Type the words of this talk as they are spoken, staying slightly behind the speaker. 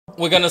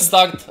we're gonna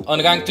start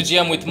Unranked to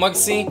GM with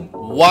Mercy.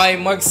 Why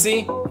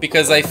Mercy?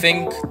 Because I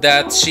think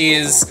that she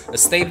is a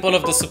staple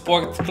of the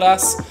support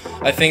class.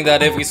 I think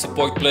that every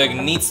support player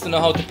needs to know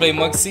how to play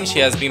Mercy. She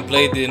has been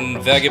played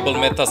in variable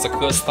metas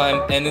across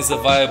time and is a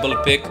viable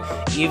pick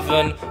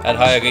even at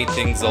higher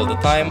ratings all the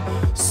time.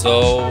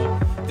 So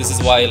this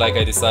is why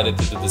I decided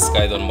to do this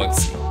guide on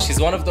Mercy.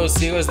 She's one of those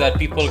heroes that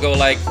people go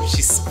like,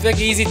 she's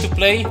very easy to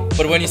play,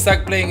 but when you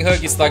start playing her,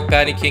 you start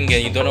panicking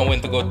and you don't know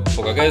when to go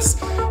for a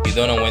res, you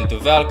don't know when to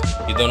Valk,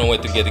 you don't know where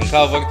to get in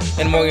cover,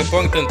 and more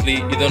importantly,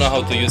 you don't know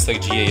how to use her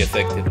GA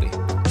effectively.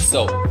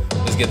 So,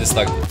 let's get this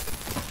started.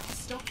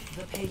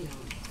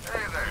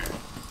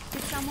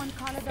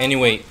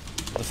 Anyway,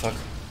 what the fuck?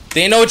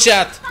 They know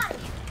chat!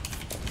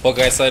 Poor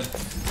guy side.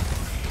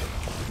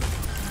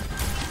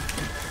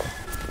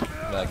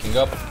 Backing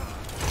up.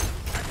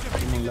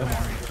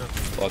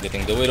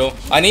 Targeting the Widow.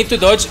 I need to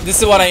dodge. This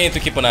is what I need to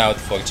keep an eye out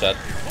for, chat.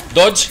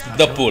 Dodge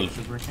the pull.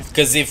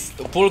 Because if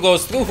pull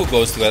goes through, who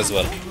goes through as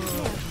well?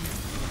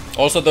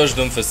 Also dodge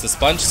Doomfist's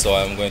punch, so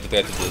I'm going to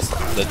try to do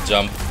the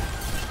jump.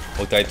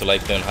 We'll try to play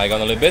on high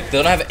ground a little bit. They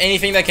don't have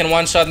anything that can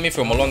one-shot me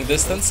from a long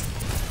distance.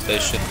 They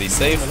should be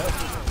safe.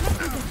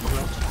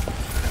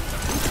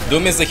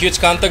 Doom is a huge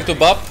counter to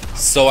Bop,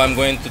 so I'm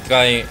going to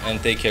try and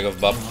take care of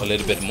Bop a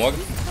little bit more.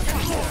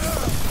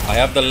 I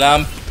have the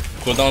lamp,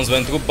 cooldowns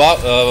went through.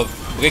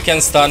 Brick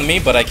can stun me,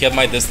 but I kept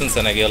my distance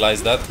and I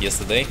realized that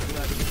yesterday.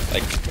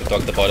 Like, we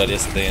talked about that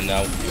yesterday and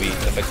now we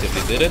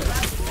effectively did it.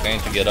 Trying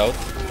to get out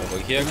over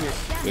here.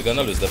 We're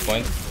gonna lose the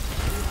point.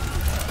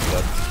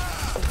 But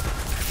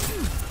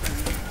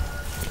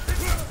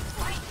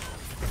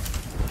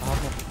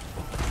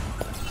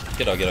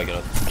get out, get out, get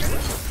out.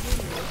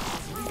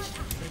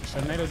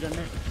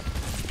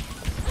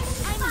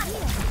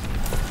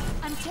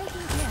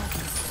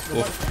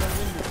 Oof.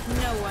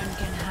 No one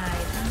can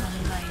hide from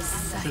my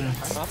sight.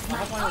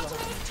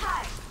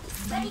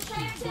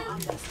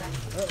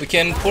 We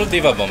can pull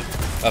Diva Bomb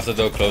after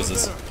the door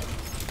closes.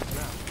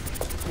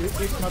 Hook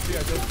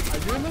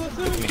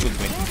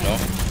me. No.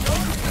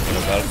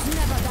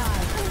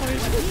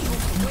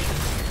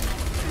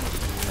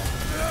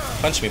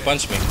 Punch me.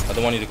 I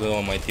don't want you to go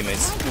on my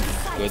teammates.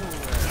 Good.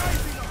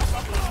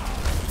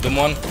 Doom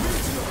 1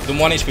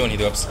 HP when he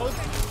drops.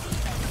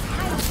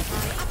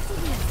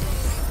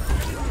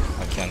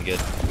 Can't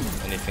get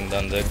anything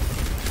done there.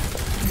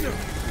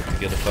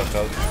 Get the fuck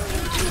out.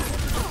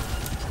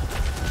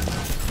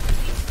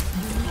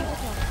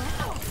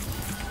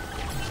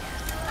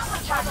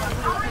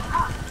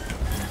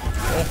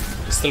 Oh,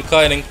 he's still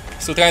kiting.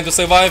 Still trying to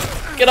survive.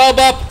 Get out,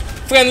 Bop!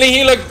 Friendly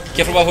healer!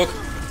 Careful about hook.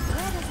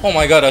 Oh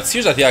my god, that's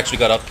huge that he actually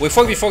got up. We're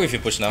 4v4 if you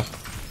push now.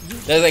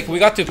 There's like, we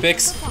got 2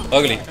 picks.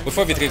 Ugly. We're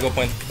 4v3, go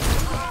point.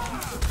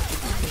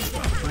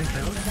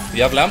 Do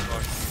you have lamp?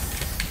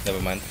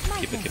 Never mind.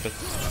 Keep it.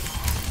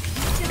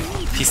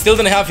 He still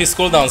didn't have his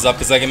cooldowns up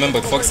because I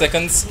remembered 4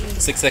 seconds,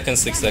 6 seconds,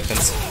 6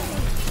 seconds.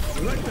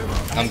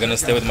 I'm gonna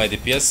stay with my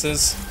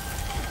DPSs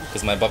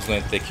because my Bob's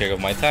going to take care of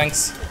my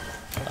tanks.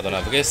 I don't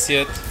have res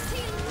yet.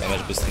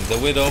 Damage boosting the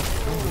Widow.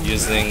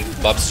 Using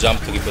Bob's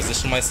jump to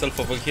reposition myself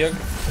over here.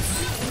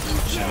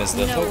 She missed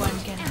the hook.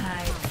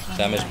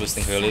 Damage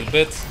boosting her a little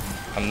bit.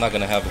 I'm not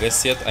gonna have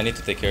res yet. I need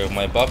to take care of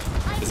my Bob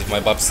because if my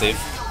Bob's safe,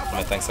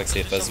 my tanks are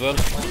safe as well.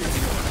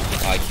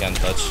 I can't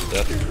touch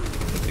that.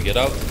 Need to get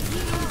out.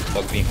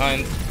 Walk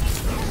behind,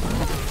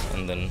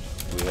 and then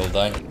we will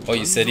die. Oh,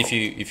 you said if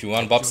you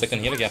want Bob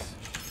second healer, yeah.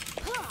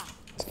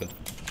 That's good.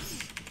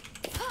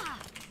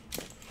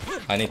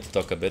 I need to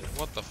talk a bit.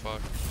 What the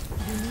fuck?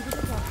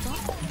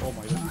 Oh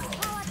my god.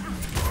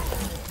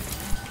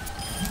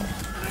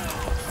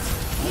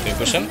 Can you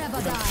push him?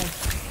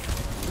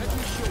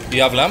 Do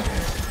you have lamp?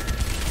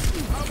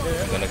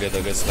 I'm gonna get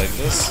a guess like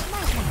this.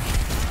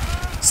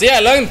 See,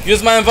 I learned.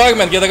 Use my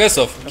environment. Get a guess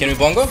off. Can we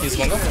bongo? Use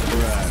bongo.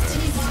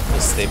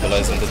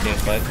 Stabilizing the team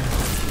fight.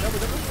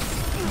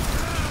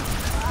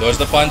 Dodge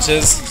the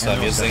punches, so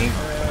I'm using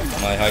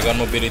my high ground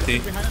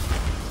mobility,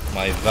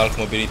 my Valk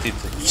mobility,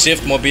 to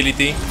shift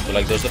mobility to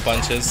dodge the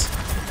punches.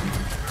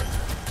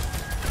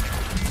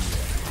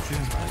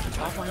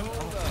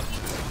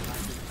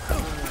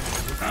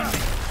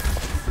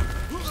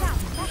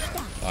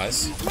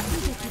 Nice.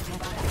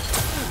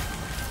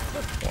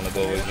 Wanna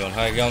go over here on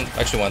high ground.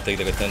 Actually wanna take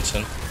their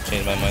attention.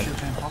 Change my mind.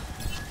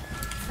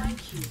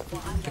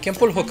 I can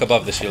pull hook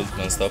above the shield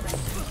non-stop.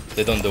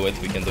 They don't do it,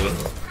 we can do it.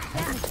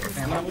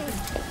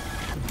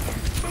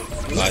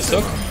 Nice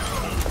hook.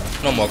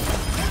 No more.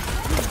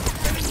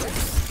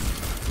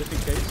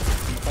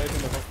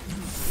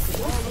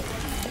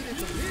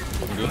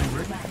 Good.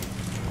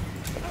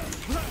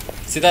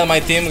 See that my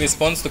team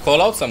responds to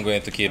callouts? I'm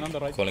going to keep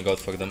calling out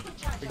for them.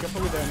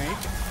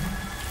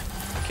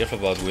 Careful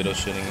about Widow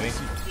shooting me.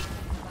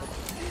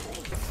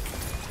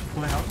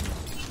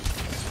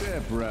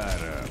 Step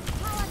right up.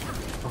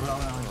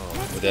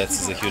 Oh, that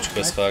is a huge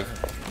crossfire.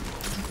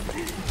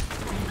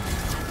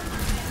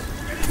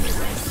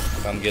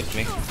 Come get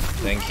me.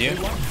 Thank you.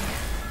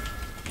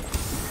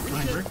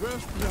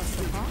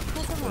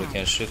 You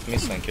can shoot me,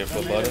 so I'm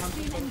careful about it.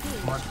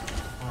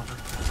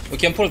 We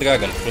can pull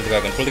dragon, pull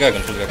dragon, pull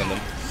dragon, pull dragon then.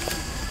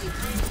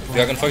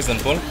 Dragon first, then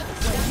pull.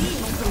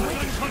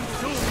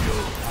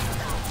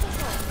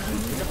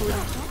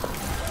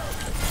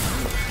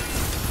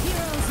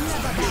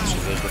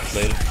 Should have the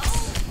flail.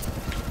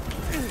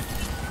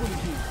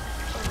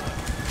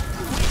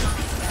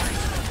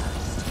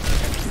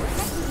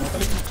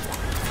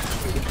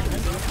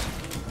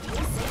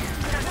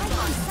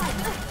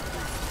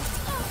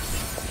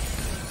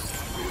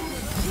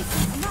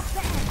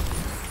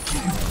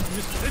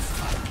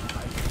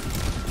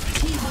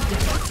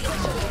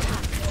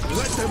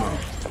 Let them out.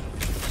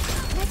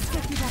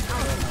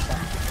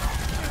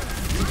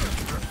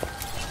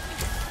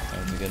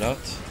 Time to get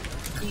out.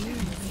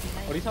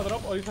 Orisa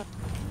drop, Orisa.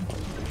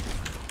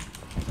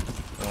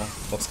 Oh,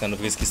 Bob's kind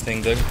of risky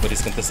staying there, but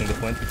he's contesting the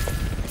point.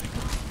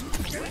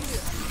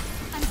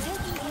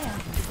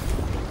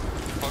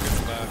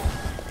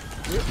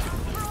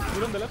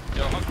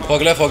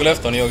 Fog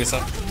left on you, Orisa.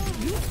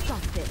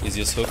 Easy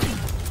use hook.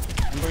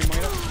 I'm going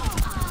Moira.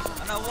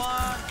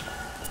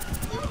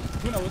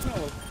 Tuna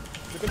wall.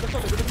 Look at the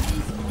top, look at the top.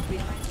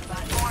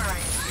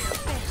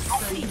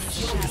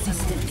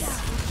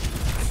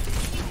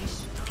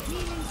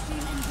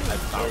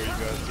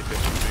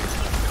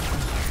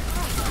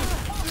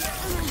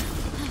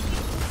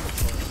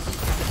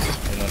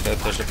 I'm gonna try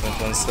pressure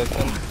point 1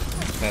 second.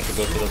 Trying to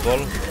go to the ball.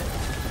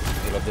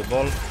 Give up the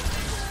ball.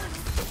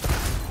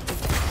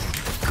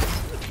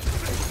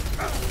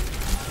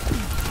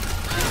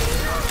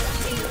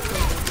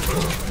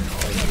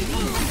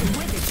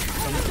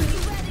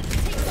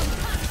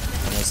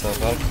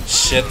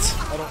 Shit.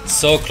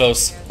 So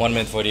close. 1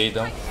 minute 48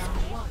 down.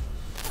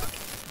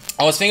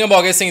 I was thinking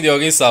about guessing the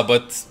Orisa,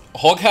 but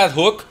Hog had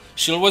hook.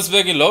 Shield was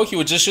very low. He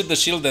would just shoot the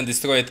shield and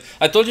destroy it.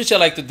 I told you,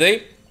 like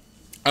today,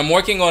 I'm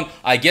working on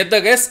I get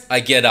the rest, I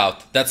get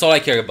out. That's all I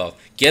care about.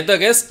 Get the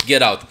rest,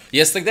 get out.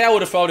 Yesterday I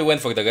would have probably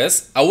went for the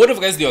rest. I would have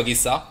rest the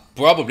Orisa,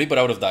 probably, but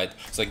I would have died.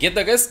 So get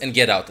the rest and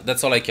get out.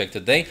 That's all I care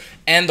today.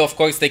 And of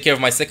course take care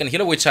of my second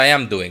healer, which I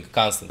am doing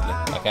constantly.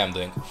 Like I am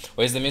doing.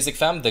 Where's the music,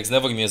 fam? There's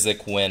never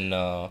music when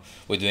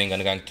we're doing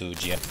Unranked 2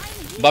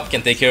 GM. Bob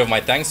can take care of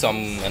my tank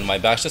and my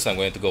Bastion, so I'm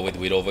going to go with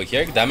Widow over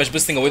here. Damage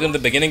boosting a Widow in the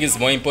beginning is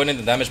more important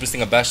than damage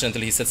boosting a Bastion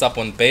until he sets up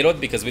on payload,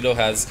 because Widow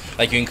has,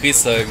 like, you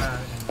increase her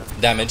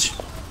damage.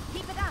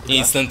 He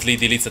instantly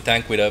deletes a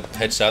tank with a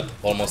headshot,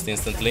 almost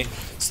instantly.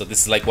 So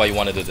this is like why you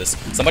want to do this.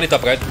 Somebody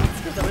top right.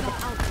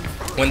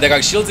 When there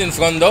are shields in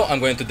front though, I'm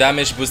going to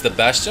damage boost the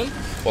Bastion,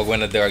 or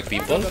when there are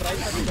people.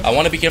 I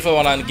want to be careful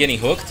when I'm getting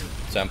hooked,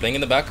 so I'm playing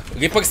in the back.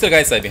 Reaper still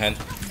right side behind.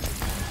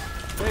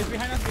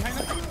 Behind us.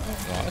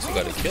 Nice, we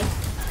got a kill.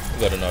 We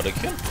got another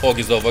kill. Hog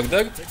is over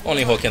there.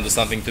 Only Hog can do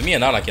something to me,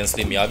 and Ana can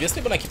steal me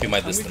obviously, but I keep my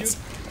distance.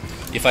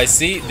 If I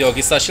see the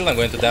Orisa shield, I'm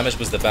going to damage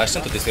boost the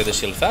Bastion to destroy the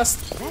shield fast.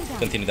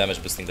 Continue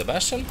damage boosting the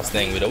Bastion.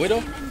 Staying with a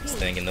Widow.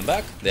 Staying in the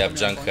back. They have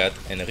Junkrat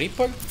and a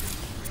Reaper.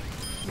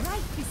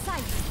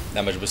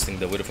 Damage boosting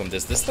the Widow from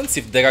this distance.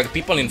 If there are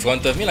people in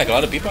front of me, like a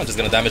lot of people, I'm just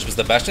gonna damage boost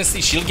the Bastion. See,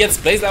 shield gets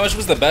placed, damage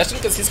boost the Bastion,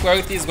 because his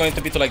priority is going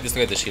to be to like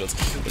destroy the shields.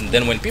 And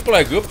then when people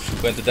are grouped,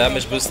 I'm going to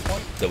damage boost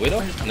the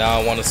Widow. Now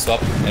I want to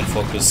swap and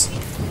focus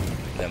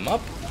them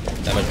up.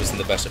 Damage boosting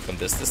the Bastion from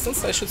this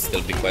distance. I should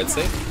still be quite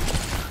safe.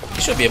 He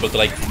should be able to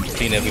like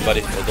clean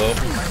everybody, although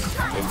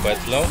we're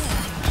quite low.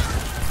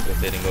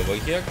 Rotating over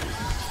here.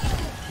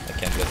 I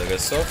can't get the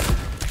rest off.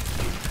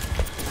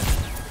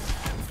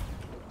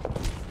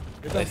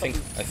 I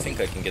think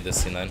I can get the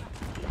C9.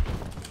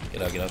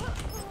 Get out, get out.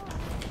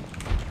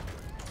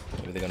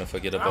 Maybe they're gonna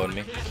forget about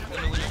me.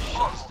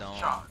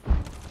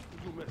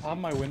 I have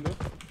my window.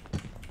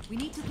 We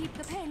need to keep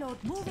the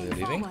payload moving They're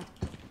leaving. forward.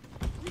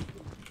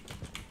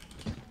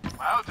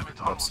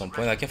 At some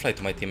point I can fly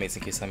to my teammates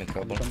in case I'm in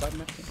trouble. Come back,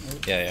 man.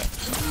 Yeah.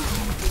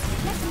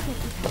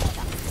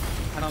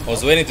 I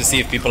was waiting to see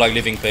if people are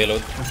leaving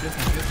payload.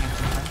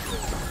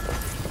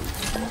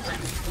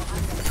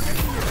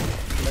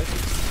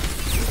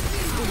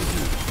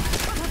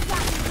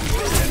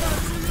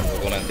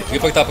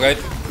 Reaper top right.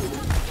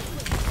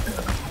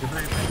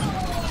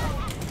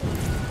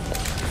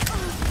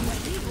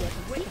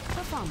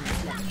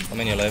 How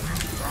many alive?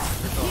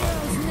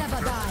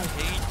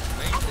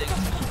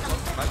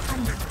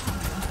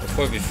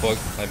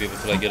 4v4, might be able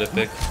to like get a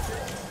pick.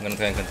 I'm gonna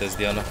try and contest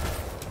Diana.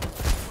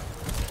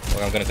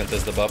 Or I'm gonna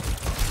contest the Bob.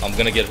 I'm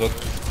gonna get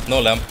hooked.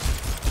 No lamp.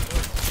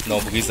 No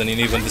reason in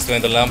even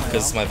destroying the lamp,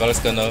 because my Valor's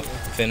gonna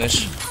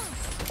finish.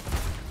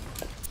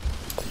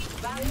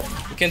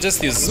 We can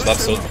just use Bob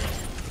Soul.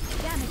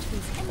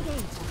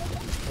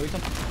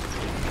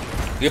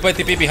 Reaper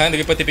TP behind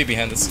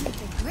us.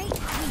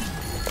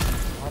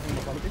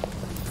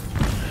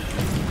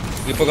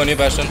 Reaper on you,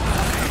 Bastion.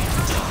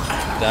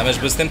 Damage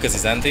boost him because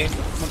he's anti. Gonna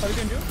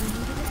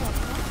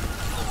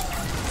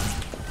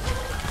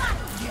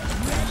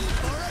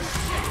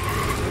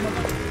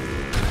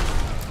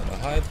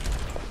hide.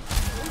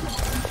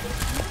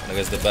 I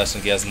guess the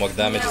Bastion has more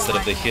damage instead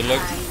of the healer.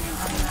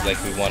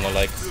 Like we wanna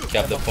like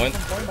cap the point.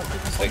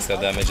 So extra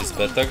damage is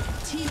better.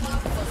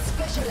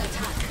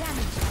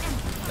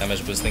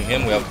 Damage boosting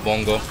him. We have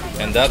Bongo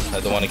and that. I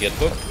don't want to get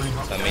hooked,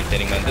 so I'm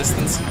maintaining my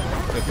distance.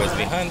 Reaper's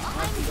behind.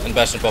 And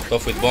Bastion popped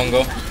off with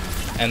Bongo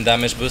and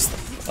damage boost.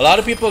 A lot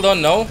of people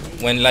don't know,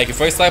 when like you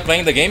first start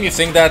playing the game, you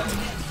think that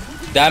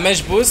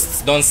damage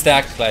boosts don't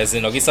stack. Like as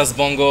in Orisa's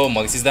Bongo,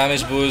 Mercy's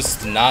damage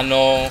boost,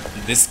 Nano,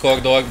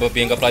 Discord Orb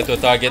being applied to a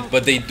target,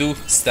 but they do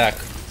stack.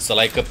 So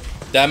like a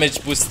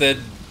damage boosted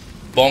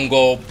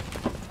bongoed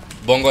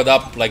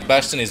up like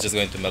Bastion is just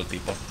going to melt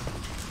people.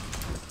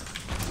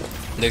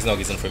 There's no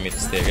reason for me to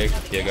stay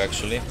here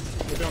actually.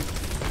 Try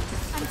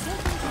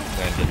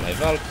and get my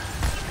Valk.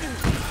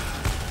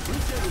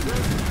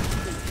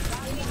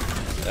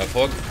 They have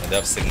Hog, and they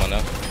have Sigma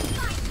now.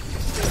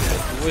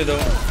 Widow.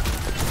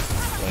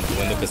 Going to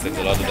window because there's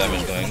a lot of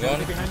damage going on.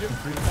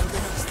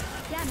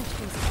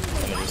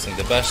 I'm losing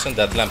the Bastion.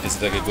 That lamp is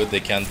very good,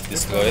 they can't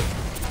destroy it.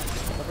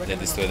 They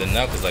destroyed it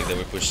now because like they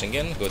were pushing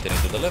in. Rotating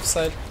to the left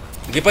side.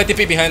 Gripper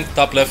TP behind,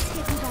 top left.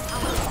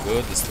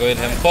 Good, destroyed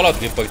him. Call out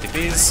Gripper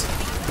TPs.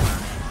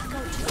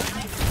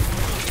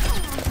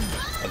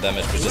 A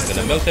damage push is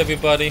gonna melt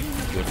everybody.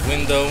 Good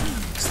window.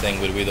 Staying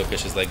with Widow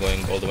because she's like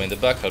going all the way in the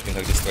back, helping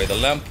her destroy the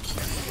lamp.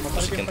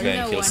 So she can try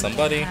and kill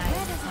somebody.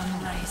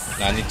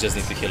 Now I just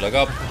need to heal her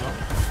up.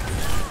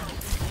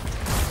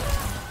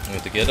 I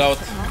need to get out.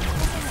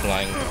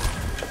 Flying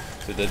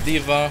to the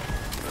Diva.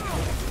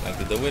 Flying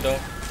to the Widow.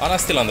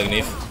 Ana's still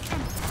underneath.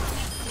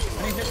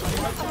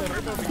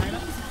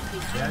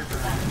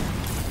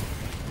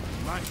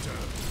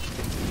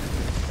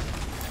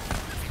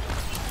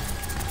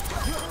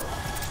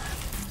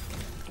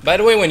 By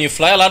the way, when you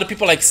fly, a lot of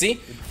people like see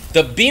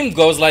the beam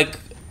goes like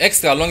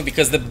extra long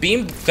because the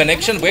beam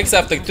connection breaks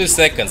after 2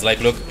 seconds.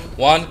 Like look,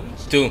 1,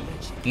 2.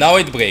 Now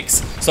it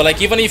breaks. So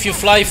like even if you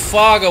fly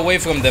far away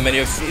from them and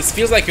it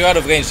feels like you're out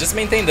of range, just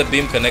maintain the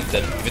beam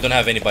connected if you don't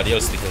have anybody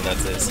else to kill.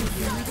 That's it.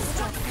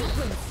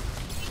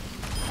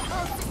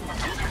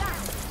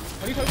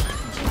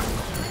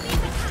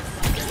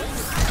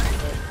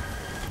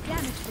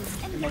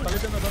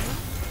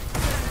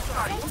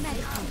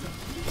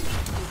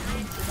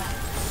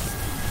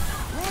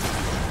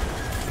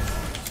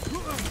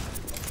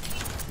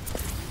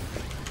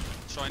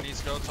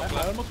 Chinese go top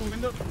left.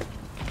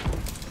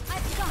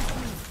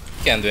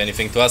 Can't do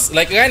anything to us.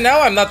 Like right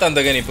now I'm not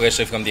under any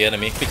pressure from the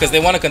enemy because they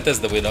want to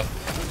contest the Widow.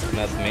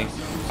 Not me.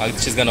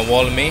 She's gonna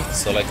wall me,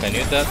 so like I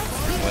knew that.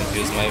 I'm going to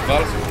use my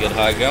Valk, get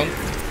high ground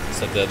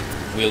so that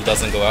Will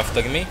doesn't go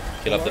after me.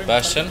 Kill up the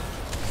Bastion.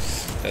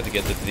 Try to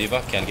get the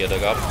Diva, can't get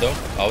her up though.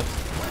 Out.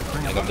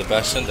 I got the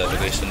Bastion, the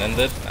aggregation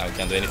ended. Now we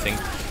can't do anything.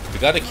 We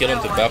gotta kill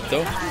him to Bap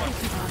though.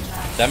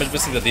 Damage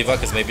boosting the Diva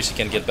because maybe she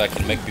can get back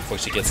in mech before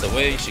she gets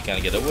away. She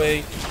can't get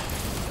away.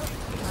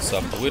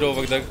 Swap the Widow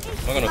over there.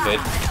 We're gonna fade.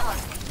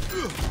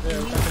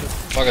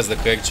 Far as the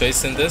correct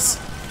choice in this,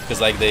 because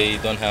like they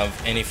don't have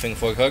anything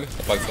for her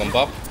apart from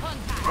Bop.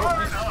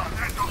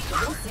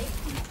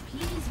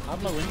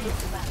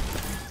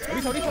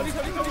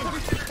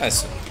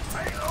 Nice.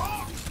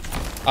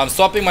 I'm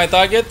swapping my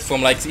target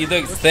from like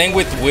either staying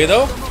with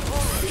Widow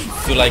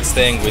to like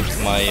staying with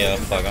my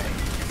Farah.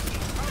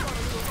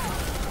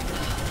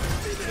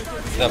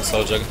 They have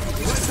Soldier.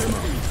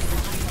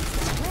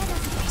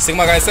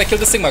 Sigma right side, kill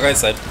the Sigma right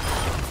side.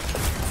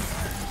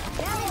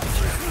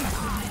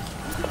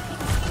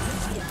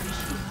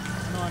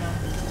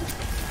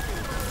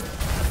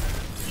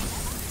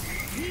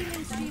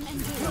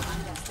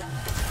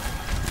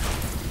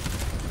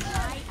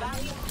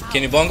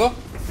 Can you bongo?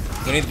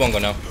 We need bongo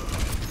now.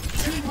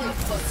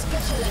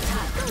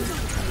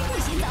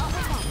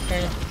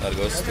 That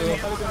goes to...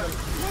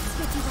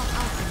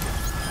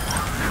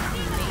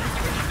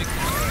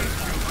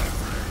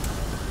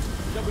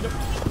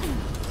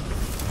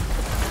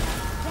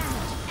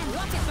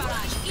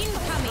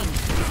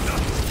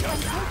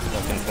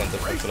 Walk in front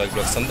of her to like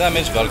block some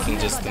damage, Valking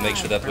just to make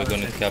sure that we're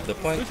going to cap the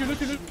point. And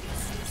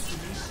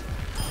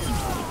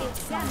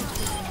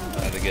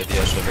we get the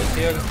Ash over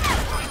here.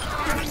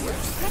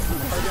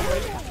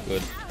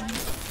 Good.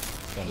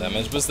 Some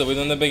damage boost the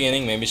Widow in the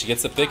beginning, maybe she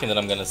gets a pick and then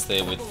I'm gonna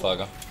stay with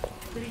Farah.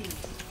 3,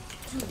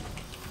 2,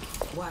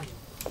 1.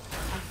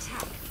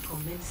 Attack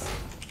commence.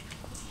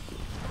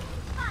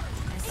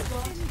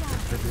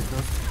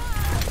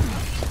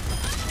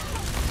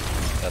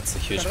 That's a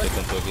huge pick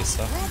onto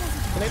Orisa.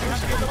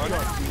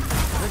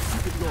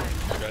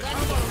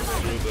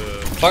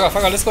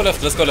 Farah, let's go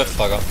left,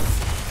 Farah.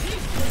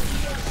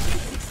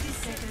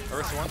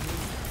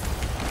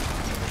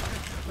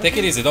 Take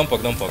it easy, don't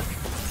poke. I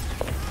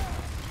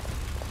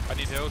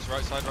need heals,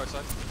 right side.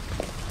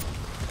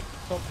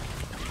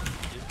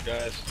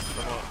 Guys,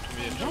 come on, to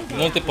me.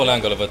 Multiple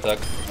angle of attack.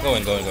 Go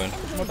in.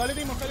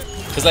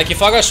 Because like if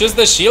Farah shoots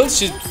the shield,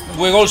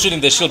 we're all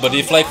shooting the shield, but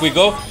if like we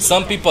go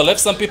some people left,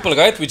 some people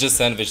right, we just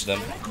sandwich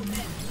them.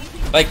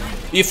 Like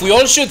if we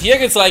all shoot here,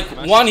 it's like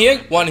one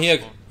here.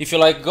 If you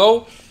like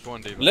go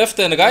left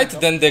and right,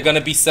 then they're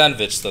gonna be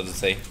sandwiched, so to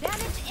say.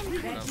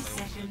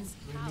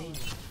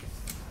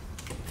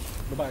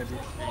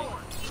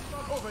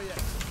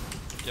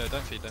 Yeah,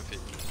 don't feed.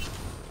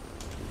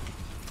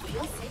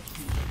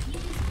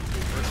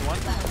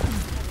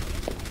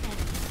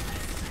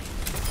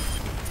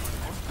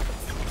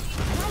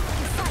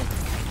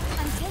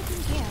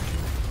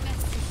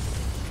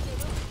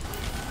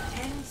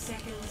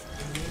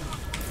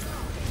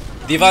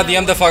 D.Va,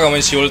 DM the Pharah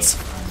when she ults.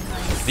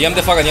 DM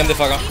the Pharah, DM the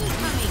Pharah.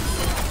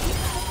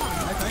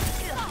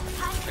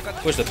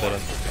 Push the turret.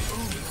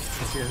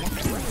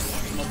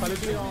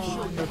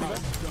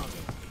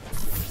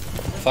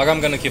 Pharah,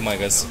 I'm gonna keep my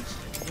guess.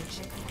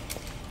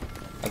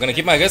 I'm gonna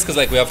keep my guess because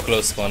like we have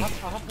close spawn.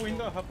 Half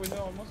window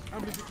almost.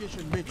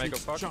 Amplification Make matrix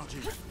a fuck.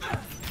 charging.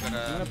 I'm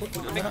gonna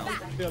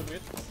build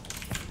it.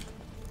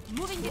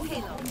 Moving the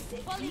payload.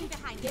 Falling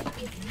behind it.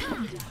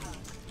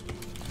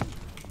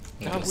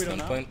 No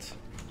standpoint.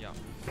 Yeah.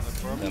 No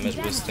problem. Damage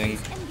boosting.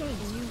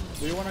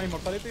 Do you want an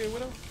immortality,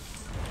 Widow?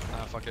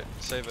 Nah, fuck it.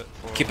 Save it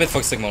for... Keep it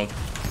for Sigma.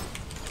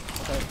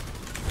 Okay.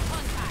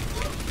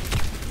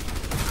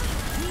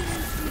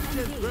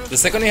 The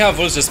second we have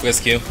ults, just press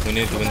Q. We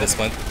need to win this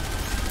point.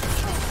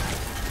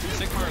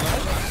 Sigma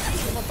alive.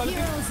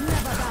 Heroes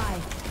never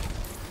die.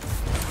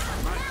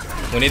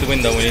 We need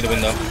window, we need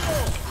window.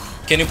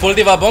 Can you pull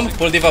D.Va bomb?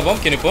 Pull D.Va bomb,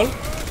 can you pull?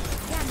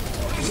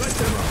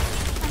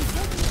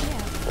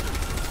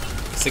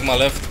 Sigma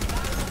left.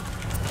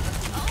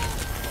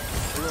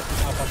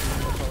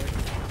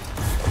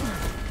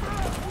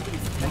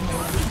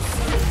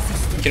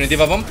 Can you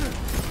D.Va bomb?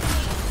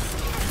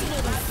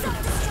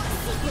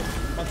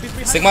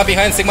 Sigma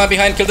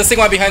behind, kill the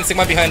Sigma behind.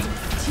 Sigma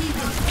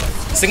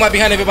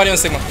behind, everybody on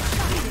Sigma.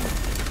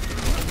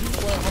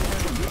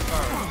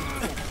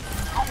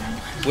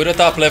 With the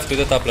top left.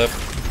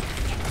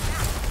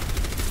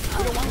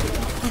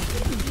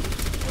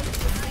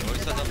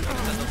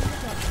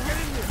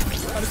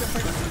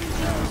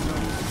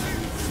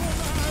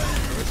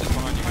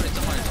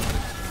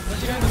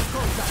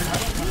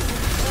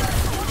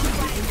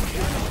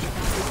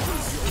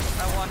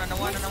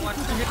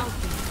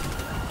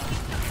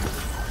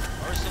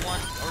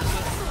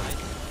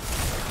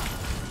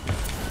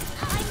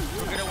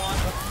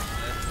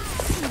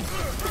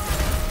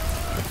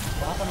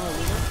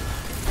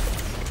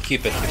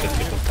 Keep it.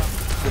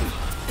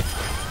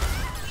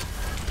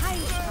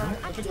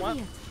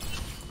 Activate.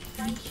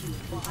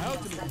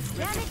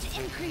 Damage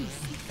increase.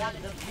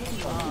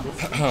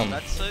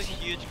 That's so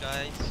huge,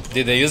 guys.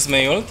 Did they use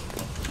Mei ult?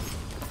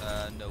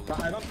 No.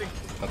 I don't think.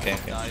 Okay.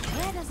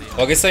 Where does it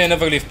Okay, so you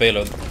never leave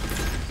payload.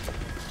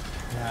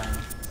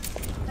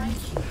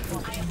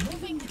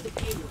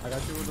 I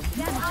got you, Widow.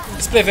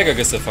 Let's play Vega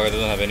aggressive far, they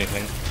don't have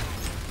anything.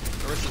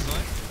 Orisa's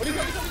line.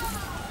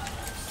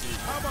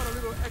 How about a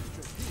little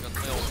extra? Got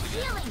my ult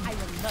again. I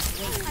will not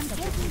wait. I'm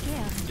taking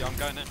care. Yeah, I'm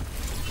going in.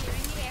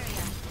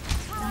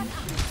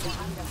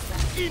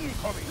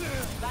 Incoming.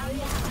 Go.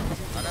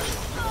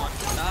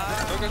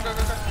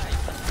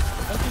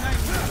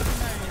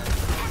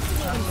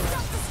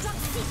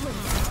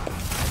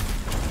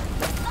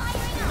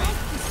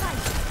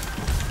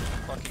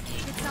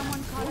 Did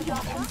someone call you?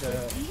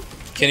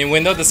 Can you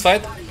window this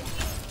fight?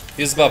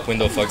 Use buff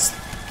window first.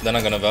 Then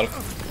I'm gonna Valk.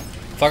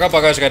 Fuck up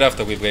barrage right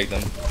after we break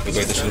them. We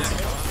break the shields.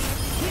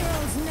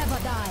 Heroes never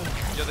die.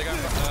 Yeah, they're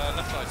going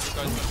left side. Just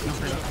guys left.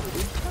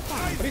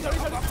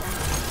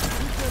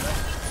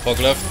 Hog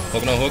left,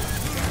 hog no hook.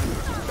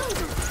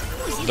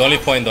 The only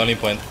point.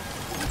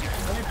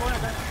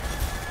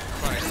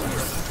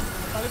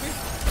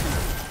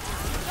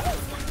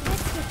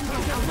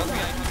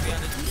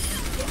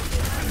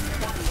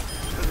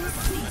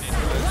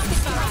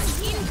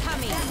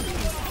 Incoming.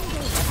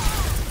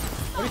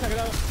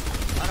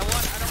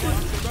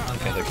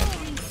 Okay.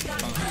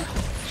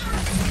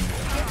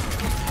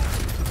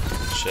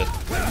 Shit.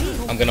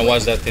 I'm gonna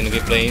watch that in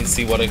replay and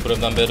see what I could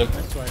have done better.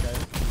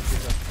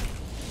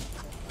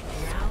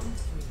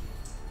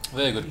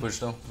 Very good push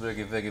though. Very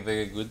good.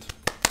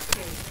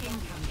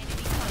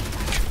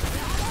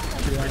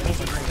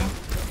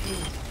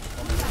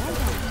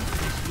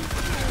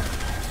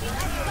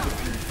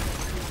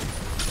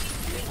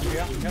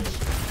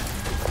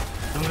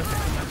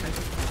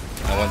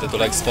 I wanted to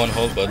like spawn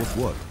hold, but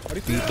What?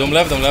 Doom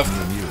left.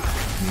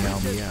 Meow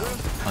meow.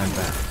 I'm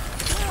back.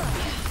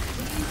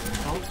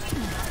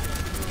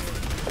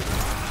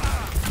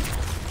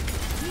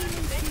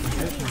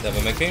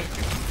 Never making.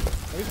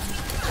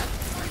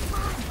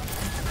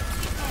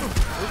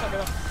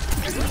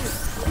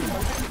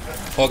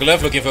 Hog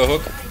left, looking for a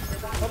hook.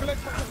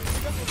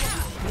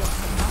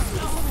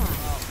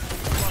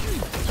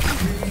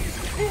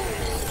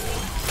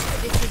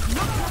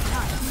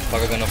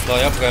 Fucker gonna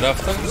fly up right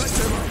after.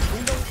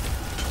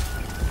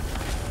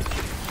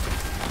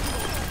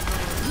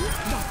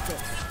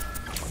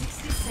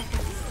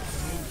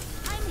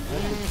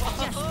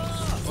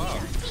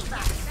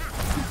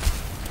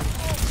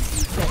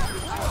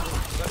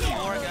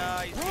 More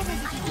guys.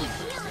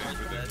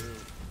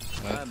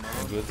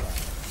 Good.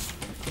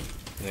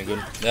 Yeah,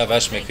 good. Yeah,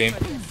 Vash make him.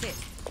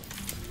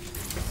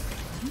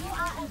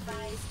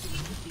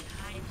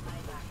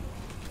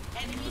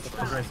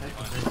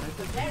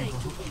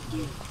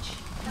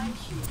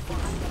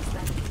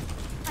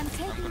 I'm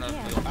taking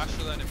care.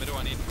 Asher then in middle,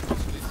 I need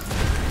cross, please.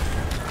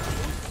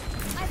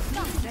 I've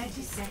got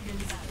 30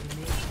 seconds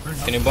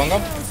remaining. Can you bong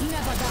up? heroes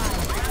never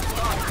die.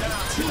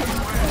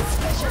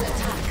 Special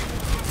attack.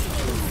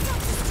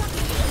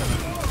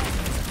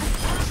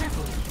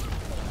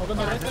 Hold on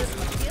the right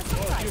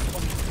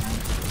side.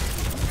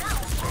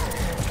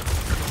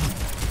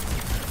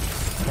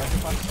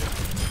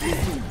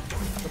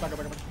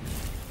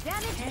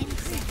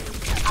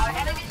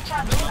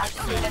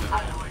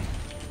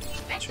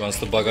 She wants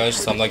to barrage,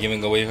 so I'm not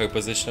giving away her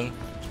position.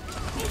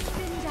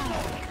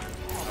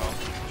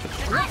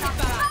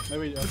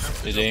 Maybe,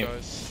 GG.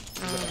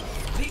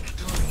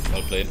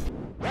 Well played.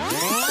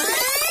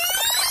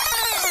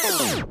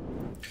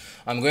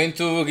 I'm going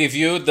to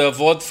review the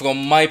VOD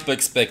from my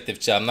perspective,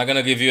 chat. I'm not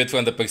going to review it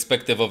from the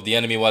perspective of the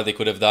enemy, what they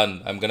could have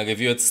done. I'm going to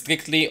review it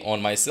strictly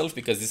on myself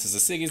because this is a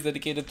series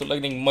dedicated to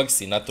learning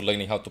Mercy, not to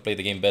learning how to play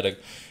the game better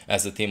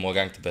as a team or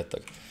ranked better.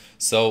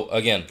 So,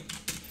 again,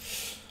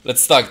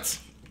 let's start.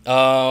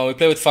 We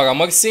play with Farah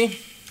Mercy.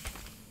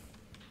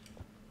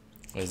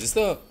 Is this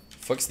the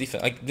first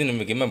defense? I didn't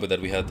even remember that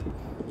we had.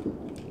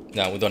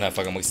 No, we don't have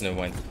Farah Mercy, never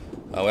mind.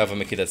 We have a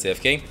Mickey that's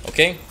AFK.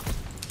 Okay,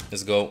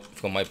 let's go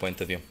from my point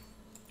of view.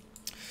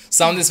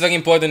 Sound is very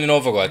important in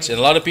Overwatch, and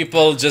a lot of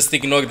people just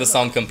ignore the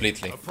sound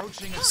completely.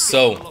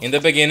 So, in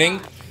the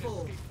beginning,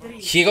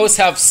 heroes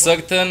have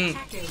certain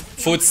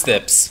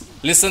footsteps.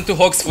 Listen to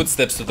Hawk's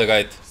footsteps to the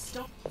right.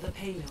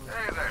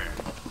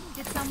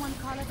 Did someone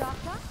call a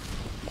doctor?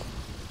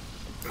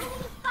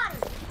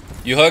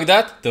 You heard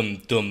that?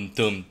 Dum dum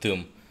dum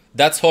dum.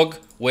 That's Hog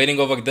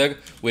waiting over there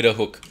with a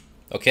hook.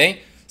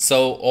 Okay?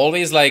 So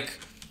always like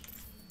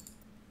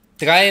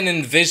try and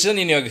envision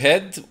in your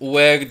head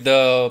where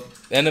the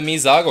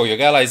enemies are or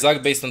your allies are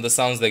based on the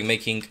sounds they're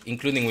making,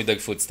 including with their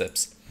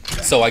footsteps.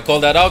 So I call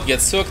that out, get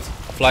hooked,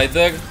 fly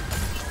there,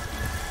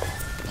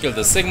 kill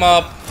the Sigma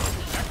up.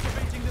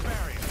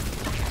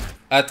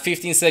 At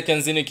 15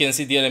 seconds in you can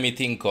see the enemy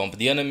team comp.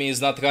 The enemy is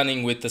not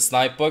running with the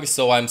sniper,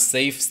 so I'm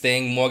safe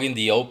staying more in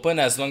the open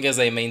as long as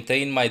I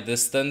maintain my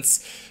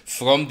distance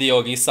from the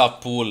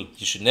Orisa pool.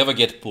 You should never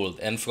get pulled.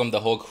 And from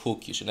the Hog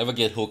hook. You should never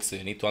get hooked, so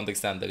you need to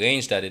understand the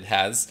range that it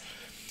has.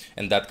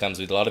 And that comes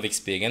with a lot of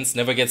experience.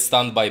 Never get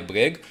stunned by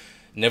Brig.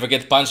 Never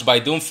get punched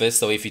by Doomfist,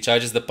 so if he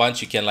charges the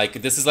punch you can like...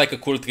 This is like a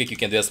cool trick you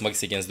can do as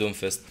Mercy against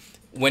Doomfist.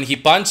 When he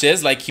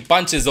punches, like he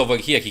punches over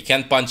here, he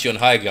can't punch you on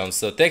high ground.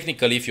 So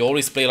technically, if you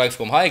always play like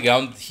from high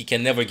ground, he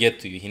can never get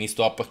to you. He needs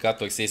to uppercut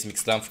or seismic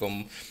slam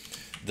from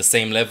the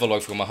same level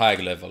or from a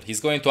higher level. He's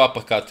going to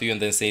uppercut to you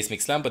and then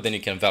seismic slam, but then you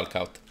can Valk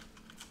out.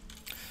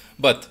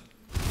 But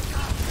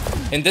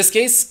in this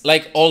case,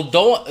 like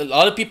although a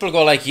lot of people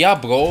go like, yeah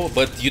bro,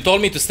 but you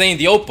told me to stay in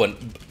the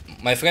open.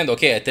 My friend,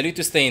 okay, I tell you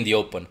to stay in the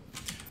open.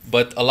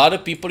 But a lot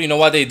of people, you know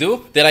what they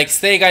do? They like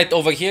stay right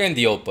over here in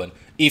the open.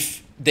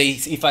 If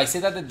I say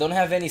that they don't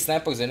have any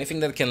snipers or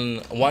anything that can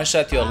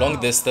one-shot you a long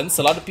distance,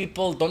 a lot of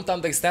people don't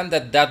understand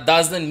that that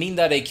doesn't mean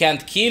that they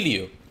can't kill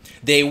you.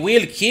 They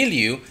will kill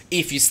you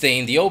if you stay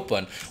in the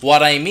open.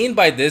 What I mean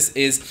by this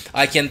is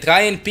I can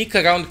try and pick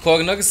around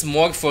corners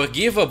more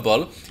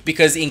forgivable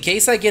because in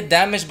case I get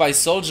damaged by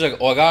Soldier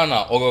or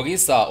Ana or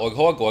Orisa or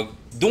Hog or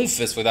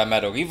Doomfist for that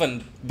matter, or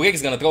even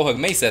Brig's gonna throw her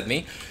mace at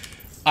me,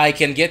 I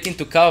can get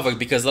into cover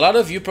because a lot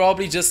of you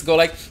probably just go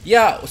like,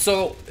 yeah,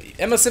 so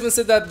mL7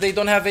 said that they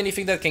don't have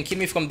anything that can kill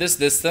me from this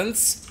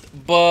distance,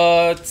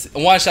 but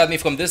one-shot me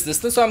from this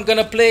distance, so I'm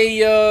gonna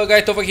play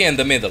right over here in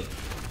the middle.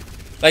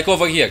 Like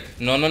over here.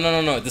 No.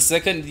 The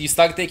second you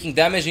start taking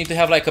damage, you need to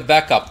have like a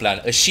backup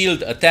plan. A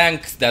shield, a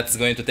tank that's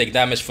going to take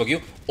damage for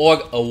you,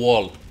 or a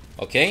wall.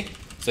 Okay?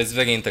 So it's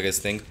very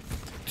interesting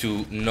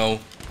to know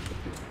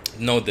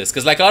this.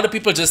 Because like a lot of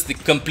people just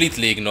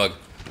completely ignore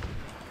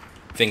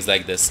things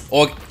like this,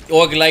 or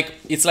like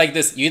it's like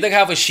this: you either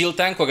have a shield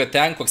tank or a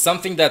tank or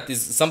something that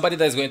is somebody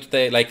that is going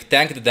to like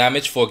tank the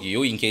damage for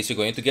you in case you're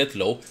going to get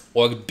low,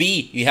 or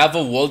B, you have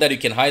a wall that you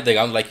can hide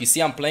around. Like you see,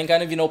 I'm playing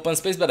kind of in open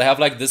space, but I have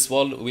like this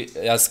wall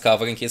as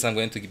cover in case I'm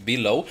going to be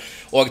low.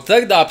 Or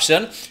third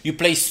option, you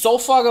play so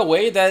far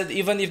away that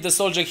even if the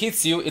soldier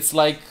hits you, it's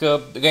like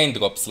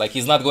raindrops. Like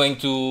he's not going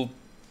to,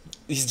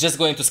 he's just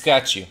going to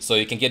scratch you, so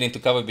you can get into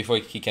cover before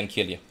he can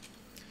kill you.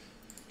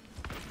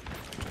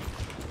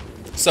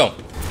 So,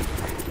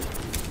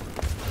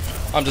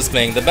 I'm just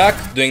playing the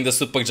back, doing the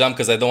super jump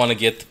because I don't want to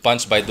get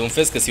punched by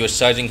Doomfist because he was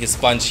charging his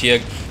punch here,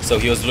 so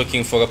he was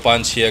looking for a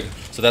punch here.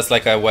 So that's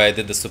like why I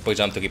did the super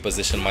jump to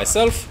reposition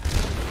myself.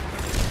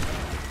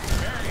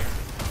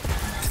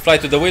 Fly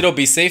to the Widow,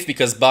 be safe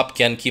because Bop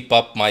can keep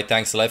up my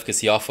tanks alive because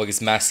he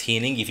offers mass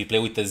healing if you play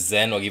with a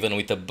Zen or even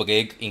with a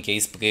Brig, in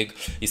case Brig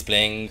is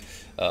playing...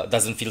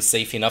 doesn't feel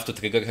safe enough to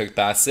trigger her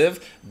passive,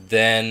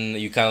 then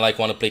you kind of like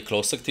want to play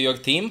closer to your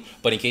team.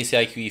 But in case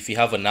like if you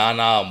have a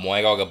Nana, a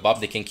Moira or a Buff,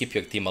 they can keep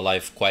your team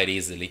alive quite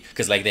easily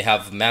because like they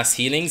have mass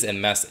healings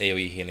and mass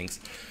AoE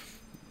healings.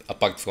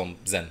 Apart from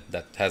Zen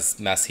that has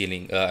mass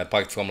healing,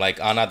 apart from like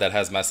Ana that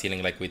has mass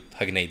healing like with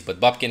her nade.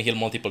 But Buff can heal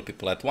multiple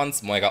people at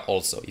once, Moira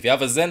also. If you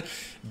have a Zen,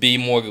 be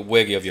more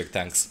wary of your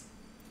tanks.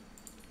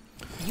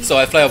 So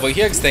I fly over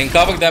here, stay in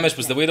cover, damage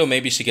plus the Widow,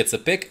 maybe she gets a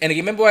pick. And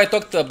remember I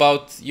talked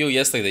about you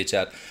yesterday,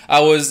 chat. I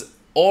was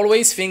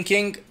always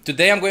thinking,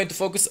 today I'm going to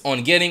focus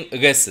on getting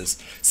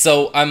reses.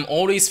 So I'm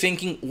always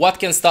thinking, what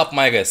can stop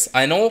my res?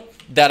 I know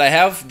that I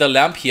have the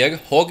lamp here.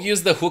 Hog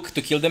used the hook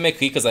to kill the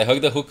McCree because I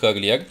heard the hook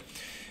earlier.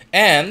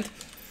 And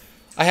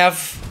I have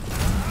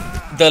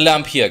the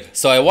lamp here.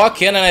 So I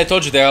walk in and I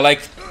told you there are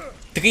like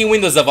 3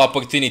 windows of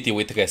opportunity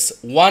with res.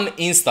 1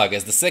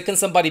 insta-res. The second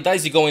somebody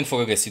dies, you go in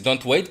for a res. You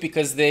don't wait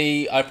because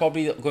they are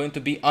probably going to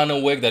be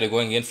unaware that you're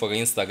going in for an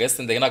insta-res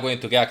and they're not going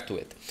to react to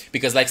it.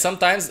 Because like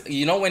sometimes,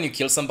 you know when you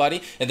kill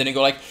somebody and then you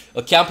go like,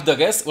 camp the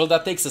res? Well,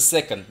 that takes a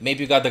second.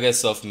 Maybe you got the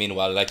res off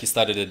meanwhile, like you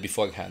started it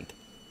beforehand.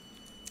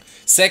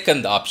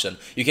 Second option,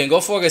 you can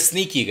go for a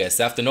sneaky res.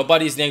 After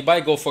nobody's nearby,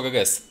 go for a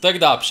res.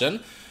 Third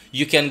option,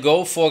 you can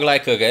go for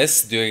like a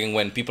res during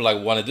when people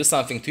want to do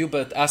something to you,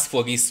 but ask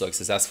for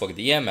resources, ask for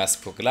DM, ask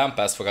for lamp,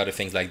 ask for other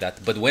things like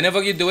that. But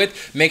whenever you do it,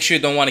 make sure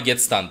you don't want to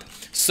get stunned.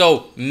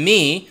 So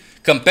me,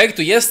 compared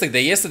to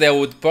yesterday I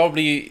would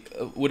probably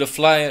would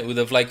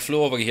have like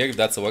flew over here if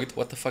that's a word.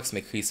 What the fuck's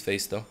McCree's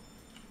face though?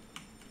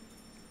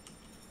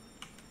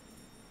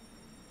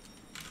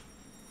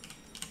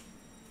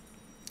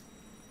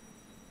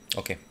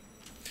 Okay.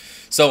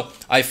 So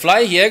I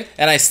fly here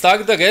and I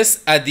start the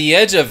res at the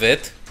edge of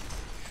it.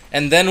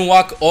 And then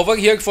walk over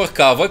here for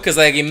cover, because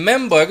I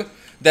remember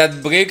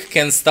that Brick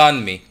can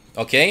stun me,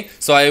 okay?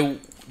 So I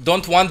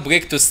don't want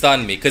Brick to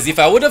stun me, because if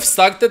I would have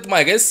started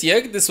my res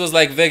here, this was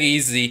like very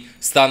easy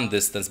stun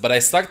distance. But I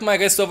start my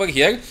res over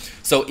here,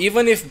 so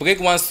even if Brick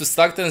wants to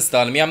start and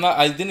stun me,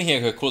 I didn't hear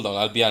her cooldown,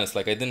 I'll be honest,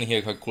 like I didn't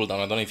hear her cooldown.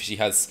 I don't know if she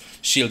has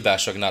shield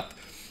bash or not,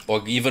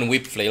 or even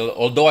whip flail,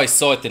 although I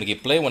saw it in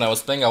replay. When I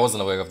was playing, I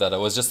wasn't aware of that. I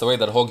was just aware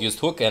that Hog used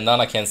hook, and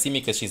Nana can't see me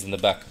because she's in the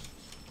back.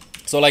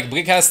 So like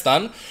Brick has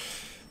stun,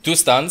 2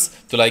 stuns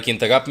to like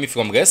interrupt me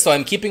from res, so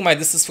I'm keeping my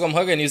distance from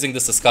her and using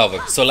this as cover.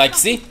 So like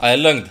see, I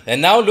learned.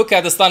 And now look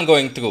at the stun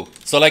going through.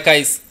 So like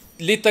I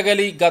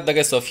literally got the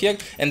res off here,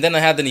 and then I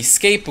had an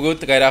escape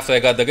route right after I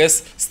got the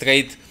res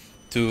straight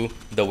to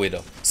the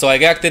Widow. So I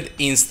reacted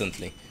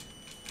instantly.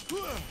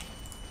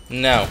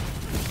 Now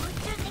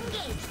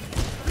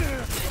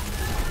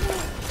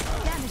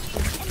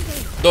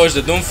dodge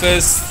the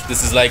Doomfist.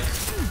 This is like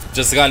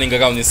just running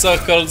around in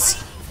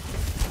circles.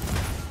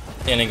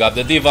 Healing up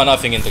the Diva,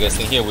 nothing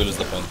interesting. Here we lose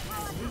the point.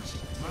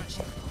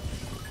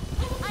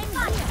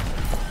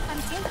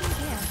 I'm taking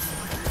care.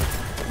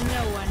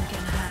 No one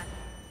can hide.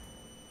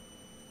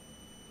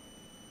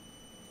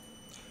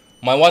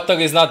 My water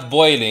is not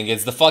boiling.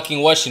 It's the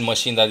fucking washing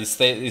machine that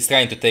is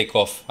trying to take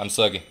off. I'm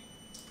sorry.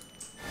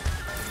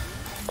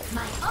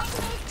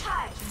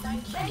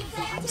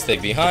 Stay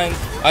behind.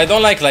 I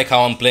don't like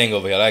how I'm playing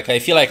over here. Like I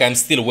feel like I'm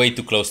still way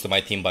too close to my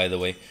team, by the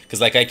way,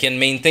 because like I can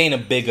maintain a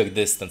bigger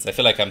distance. I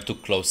feel like I'm too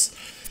close.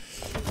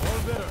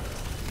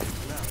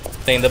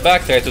 Stay in the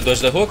back, try to dodge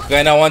the hook.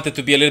 Right now I wanted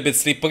to be a little bit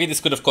slippery. This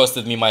could have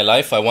costed me my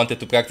life. I wanted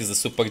to practice the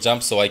super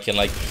jump so I can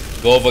like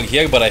go over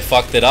here, but I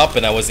fucked it up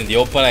and I was in the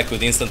open. I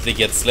could instantly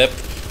get slept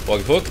or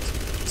hooked,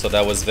 so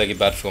that was very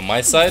bad from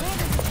my side.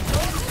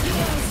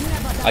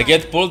 I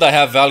get pulled. I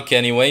have Valk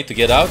anyway to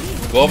get out.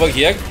 Go over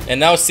here and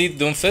now see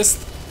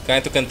Doomfist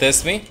trying to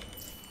contest me.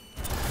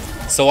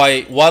 So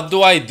what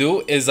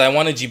do? Is I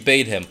want to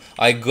G-bait him.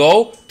 I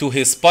go to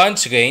his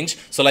punch range,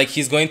 so like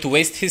he's going to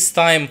waste his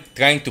time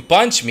trying to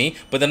punch me,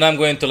 but then I'm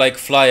going to like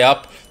fly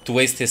up to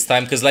waste his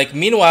time, because like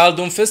meanwhile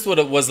Doomfist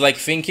was like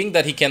thinking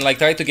that he can like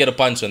try to get a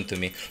punch onto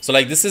me. So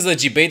like this is a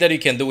G-bait that you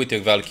can do with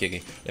your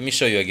Valkyrie. Let me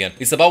show you again.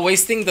 It's about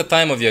wasting the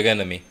time of your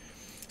enemy.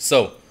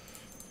 So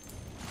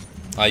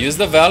I use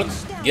the Valk,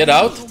 get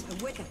out.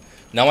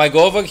 Now I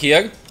go over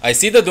here, I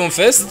see the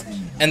Doomfist,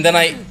 and then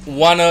I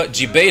wanna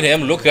G-bait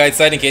him, look right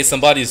side in case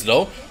somebody is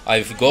low.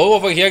 I go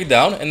over here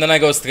down, and then I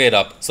go straight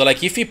up. So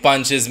like if he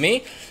punches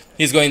me,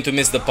 he's going to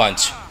miss the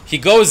punch. He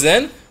goes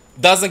in,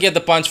 doesn't get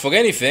the punch for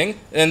anything,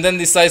 and then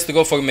decides to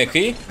go for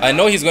McCree. I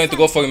know he's going to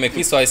go for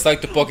McCree, so I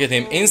start to pocket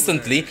him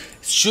instantly.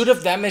 Should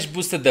have damage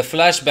boosted the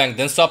flashbang,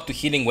 then stopped to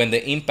healing when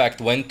the impact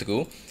went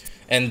through.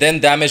 And then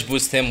damage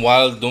boost him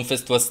while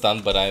Doomfist was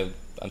stunned, but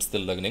I'm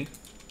still learning.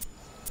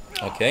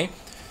 Okay.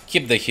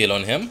 Keep the heal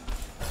on him.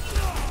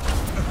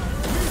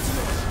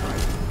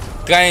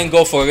 Try and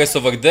go for a rest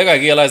over there. I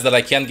realize that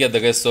I can't get the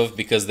rest off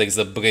because there's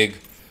a Brig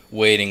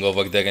waiting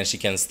over there and she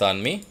can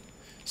stun me.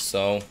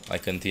 So I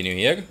continue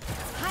here.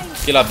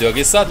 Kill up the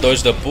Orisa,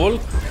 dodge the pull.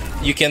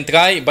 You can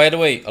try, by the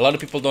way, a lot of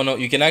people don't know,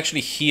 you can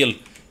actually heal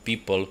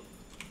people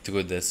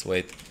through this.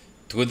 Wait.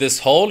 Through this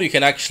hole, you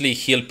can actually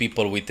heal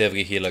people with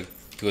every healer.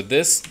 Through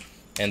this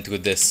and through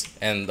this.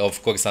 And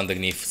of course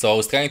underneath. So I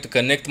was trying to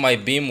connect my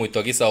beam with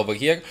Orisa over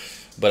here,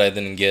 but I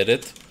didn't get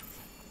it.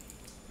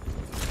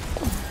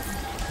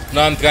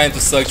 Now I'm trying to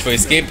search for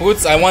escape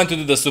routes. I want to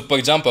do the super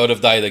jump. I would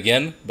have died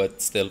again,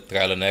 but still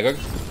trial and error.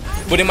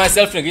 Putting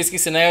myself in risky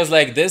scenarios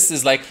like this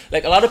is like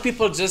a lot of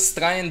people just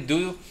try and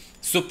do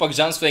super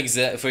jumps for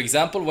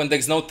example when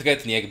there's no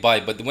threat nearby,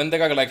 but when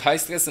there are like high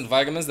stress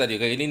environments that you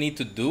really need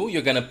to do,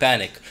 you're gonna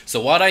panic.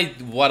 So what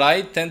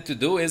I tend to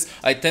do is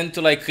I tend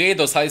to like create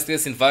those high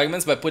stress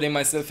environments by putting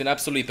myself in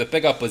absolutely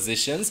pepega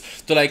positions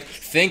to like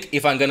think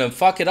if I'm gonna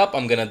fuck it up,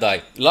 I'm gonna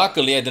die.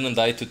 Luckily I didn't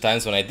die 2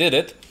 times when I did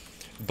it,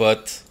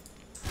 but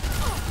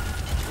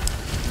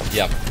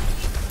yeah.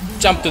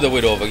 Jump to the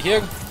Widow over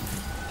here.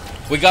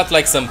 We got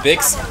like some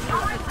picks,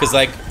 because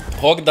like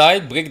Hog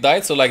died, Brick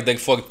died, so like there are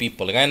 4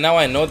 people. Right now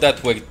I know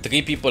that we're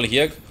 3 people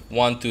here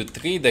 1, 2,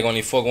 3. They're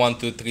only 4, 1,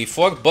 2, 3,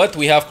 4. But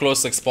we have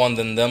closer spawn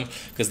than them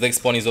because their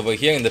spawn is over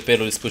here and the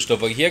payload is pushed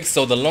over here.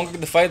 So the longer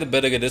the fight, the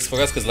better it is for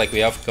us because like we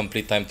have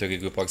complete time to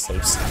regroup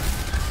ourselves.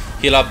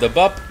 Heal up the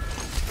Bop.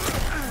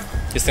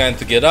 He's trying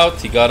to get out.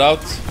 He got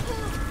out.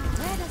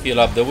 Heal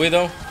up the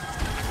Widow.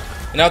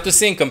 Now to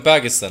see in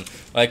comparison,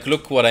 like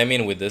look what I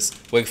mean with this.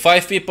 We're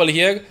 5 people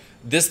here.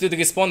 This dude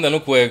respawned and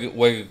look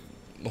where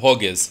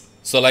Hog is.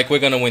 So like we're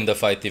gonna win the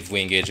fight if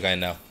we engage right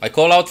now. I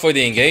call out for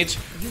the engage.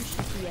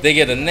 They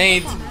get a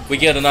nade. We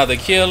get another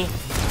kill.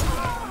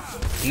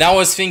 Now I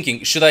was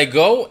thinking, should I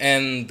go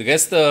and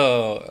rest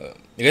the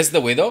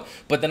Widow?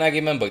 But then I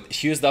remembered,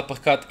 he used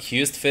uppercut, he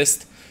used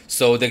fist.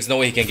 So there's no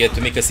way he can get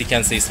to me because he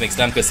can't say snake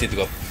slam because he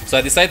dropped. So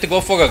I decided to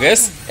go for a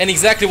rest. And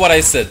exactly what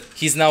I said.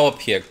 He's now up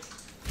here.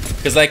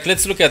 Because like,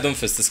 let's look at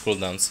Doomfist's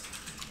cooldowns.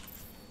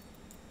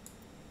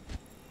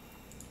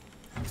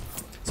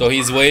 So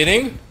he's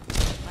waiting.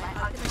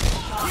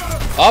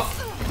 Up.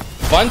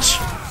 Punch.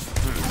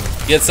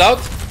 Gets out.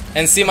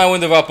 And see my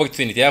window of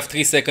opportunity. I have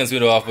 3 seconds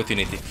window of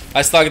opportunity.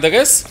 I start the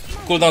rest.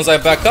 Cooldowns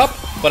are back up.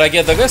 But I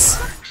get the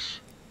rest.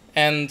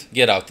 And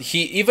get out.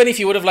 Even if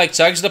he would have like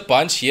charged the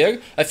punch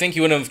here, I think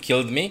he wouldn't have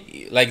killed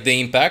me, like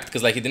the impact,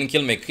 because like he didn't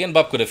kill me. And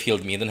Bob could have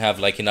healed me. He didn't have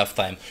like enough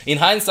time. In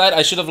hindsight,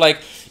 I should have like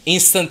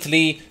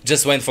instantly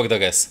just went for the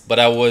rest, but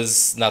I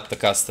was not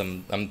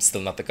accustomed. I'm still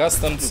not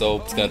accustomed,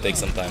 so it's gonna take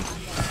some time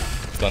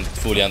to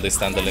fully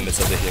understand the limits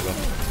of the hero.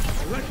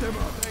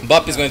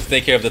 Bob is going to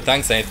take care of the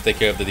tanks. I need to take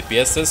care of the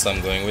DPSs, so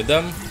I'm going with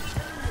them.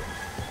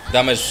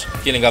 Damage,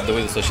 healing up the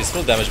Widow so she's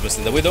full, damage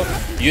boosting the Widow.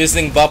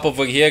 Using Bop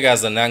over here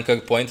as an anchor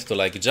point to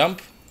like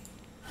jump.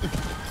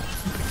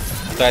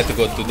 Try to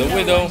go to the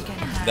Widow,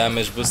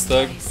 damage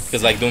booster,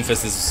 because like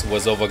Doomfist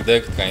was over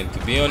there trying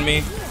to be on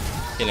me.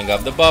 Healing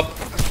up the Bop.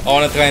 I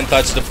want to try and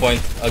touch the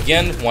point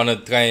again, want to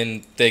try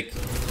and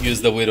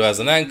use the Widow as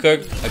an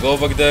anchor. I go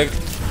over there,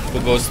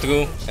 who goes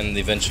through, and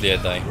eventually I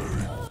die.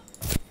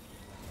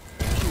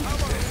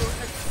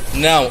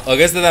 Now, a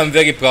rest that I'm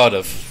very proud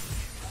of.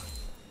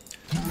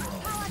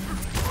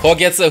 Hog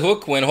gets a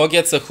hook. When Hog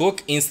gets a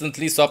hook,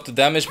 instantly swap to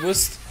damage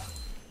boost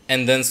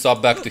and then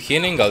swap back to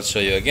healing. I'll show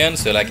you again.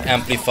 So like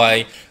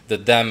amplify the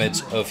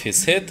damage of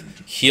his hit.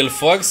 Heal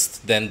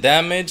first, then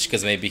damage,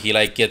 because maybe he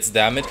like gets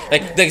damage.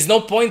 Like there's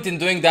no point in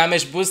doing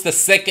damage boost the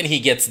second he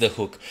gets the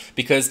hook,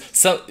 because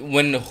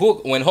when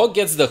Hog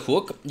gets the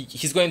hook,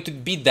 he's going to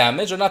be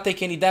damaged or not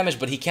take any damage,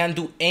 but he can't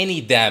do any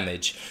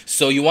damage.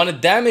 So you want to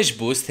damage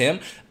boost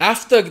him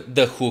after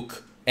the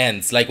hook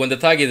ends, like when the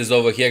target is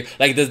over here.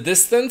 Like the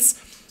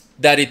distance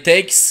that it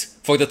takes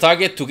for the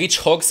target to reach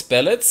Hog's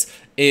pellets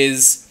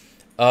is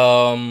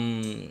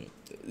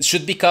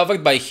should be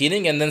covered by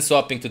healing and then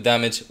swapping to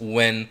damage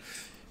when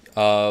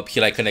he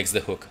like connects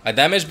the hook. I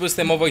damage boost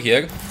him over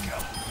here.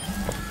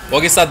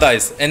 Orisa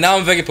dies, and now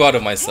I'm very proud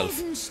of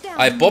myself.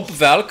 I pop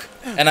Valk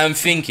and I'm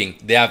thinking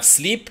they have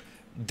sleep.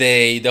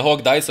 The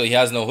Hog died, so he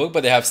has no hook,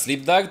 but they have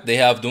Sleep Dart, they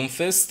have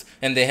Doomfist,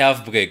 and they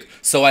have Brig.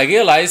 So I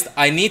realized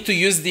I need to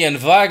use the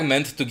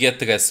environment to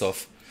get Rest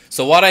off.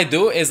 So what I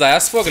do is I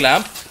ask for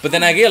Lamp, but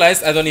then I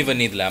realized I don't even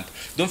need Lamp.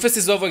 Doomfist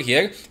is over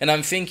here, and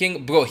I'm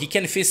thinking, bro, he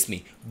can fist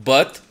me.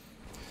 But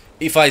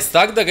if I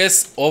stack the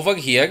rest over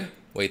here,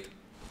 wait,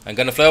 I'm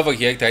gonna fly over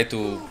here, try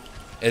to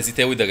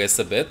hesitate with the rest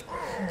a bit,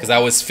 because I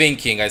was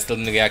thinking I still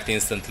didn't react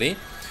instantly.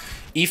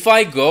 If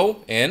I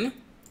go in,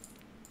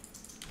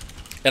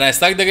 and I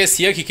stack the rest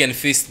here, he can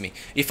fist me.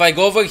 If I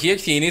go over here,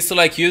 he needs to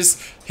like use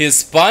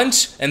his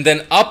punch and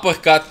then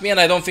uppercut me, and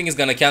I don't think he's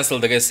gonna cancel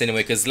the rest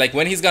anyway, because like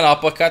when he's gonna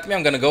uppercut me,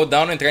 I'm gonna go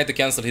down and try to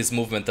cancel his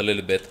movement a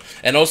little bit.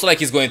 And also like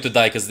he's going to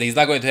die, because he's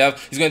going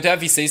to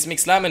have his seismic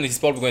slam, and he's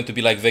probably going to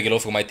be like very low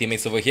for my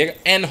teammates over here,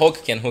 and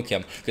Hog can hook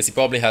him, because he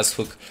probably has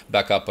hook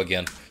back up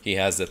again. He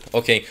has it.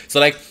 Okay, so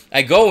like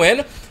I go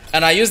in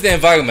and I use the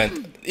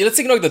environment. Let's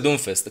ignore the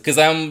Doomfist, because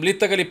I'm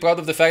literally proud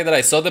of the fact that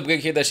I saw the Brig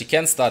here that she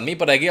can't stun me,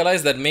 but I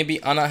realized that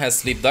maybe Ana has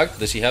Sleep Dart.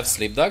 Does she have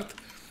Sleep Dart?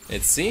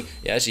 Let's see.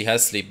 Yeah, she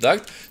has Sleep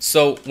Dart.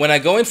 So when I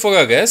go in for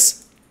a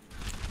res,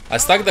 I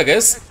stack the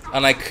res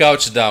and I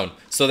crouch down,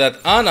 so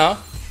that Ana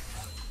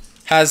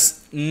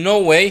has no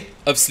way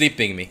of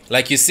sleeping me.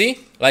 Like you see,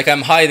 like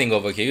I'm hiding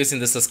over here using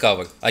this as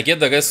cover. I get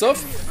the res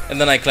off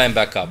and then I climb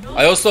back up.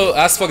 I also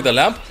asked for the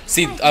lamp.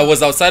 See, I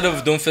was outside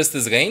of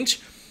Doomfist's range,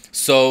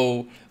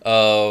 so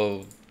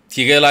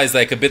he realized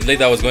like a bit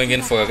late I was going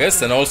in for a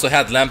rest, and also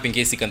had lamp in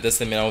case he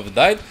contested me and I would have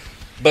died.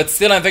 But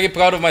still, I'm very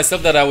proud of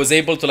myself that I was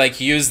able to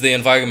like use the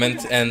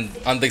environment and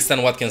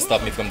understand what can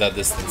stop me from that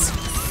distance.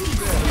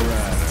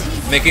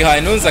 Making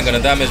high noons, I'm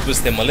gonna damage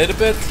boost him a little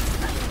bit.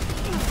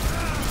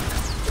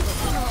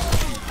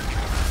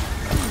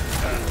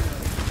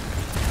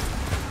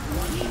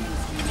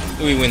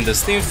 We win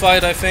this team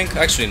fight, I think.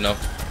 Actually, no.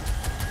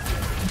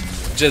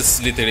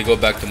 Just literally go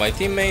back to my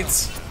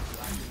teammates.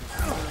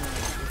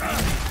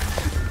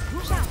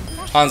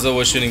 Hanzo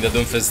was shooting the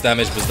Doomfist,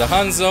 damage boost the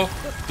Hanzo.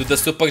 Do the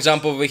super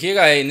jump over here.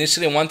 I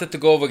initially wanted to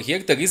go over here.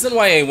 The reason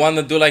why I want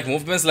to do like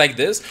movements like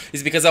this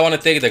is because I want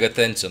to take their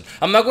attention.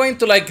 I'm not going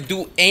to like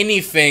do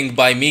anything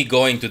by me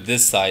going to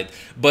this side,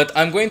 but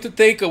I'm going to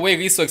take away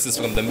resources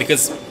from them,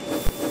 because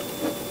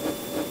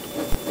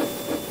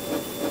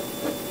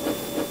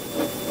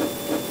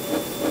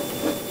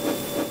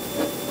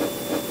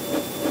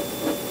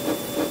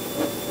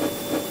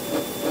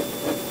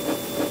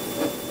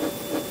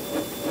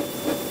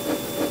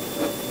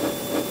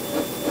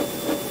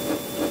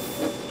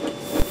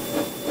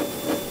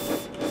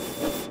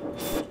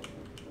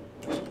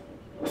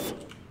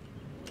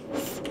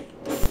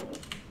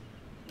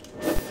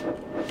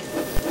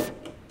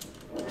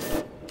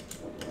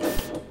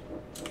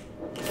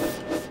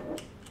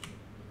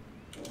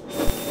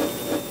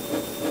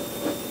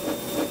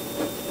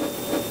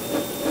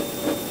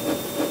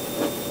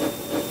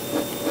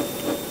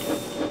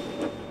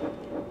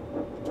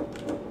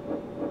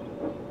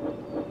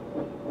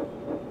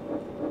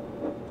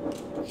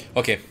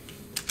Okay,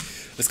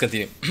 let's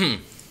continue.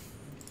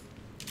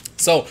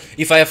 So,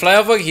 if I fly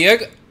over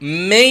here,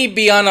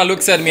 maybe Ana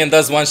looks at me and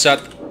does one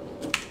shot.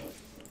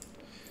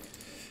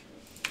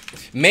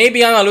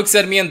 Maybe Ana looks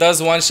at me and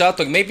does one shot,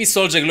 or maybe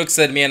Soldier looks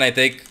at me and I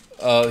take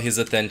his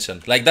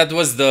attention. Like, that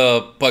was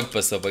the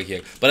purpose over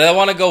here. But I don't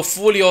want to go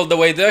fully all the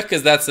way there,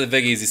 because that's a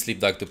very easy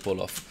sleep dart to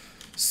pull off.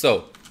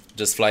 So,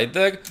 just fly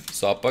there,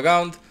 swap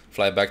around,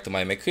 fly back to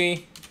my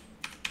McCree.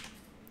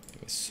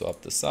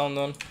 Swap the sound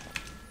on.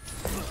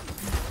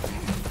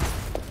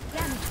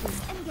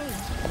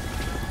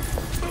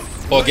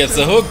 Oh, gets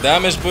a hook,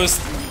 damage boost.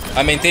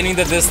 I'm maintaining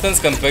the distance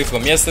compared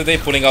from yesterday,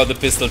 pulling out the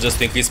pistol just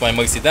to increase my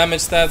mercy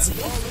damage stats.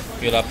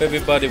 Heal up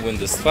everybody, win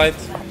this fight.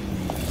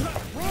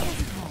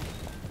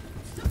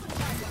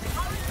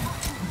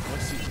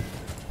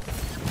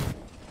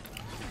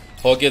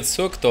 Hog gets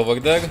hooked over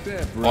there.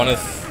 Wanna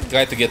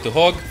try to get to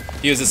Hog.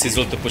 He uses his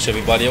ult to push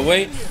everybody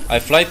away. I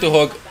fly to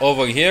Hog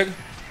over here.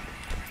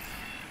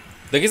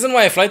 The reason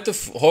why I fly to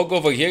Hog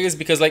over here is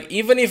because, like,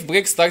 even if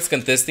Brick starts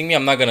contesting me,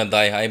 I'm not gonna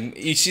die.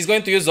 She's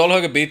going to use all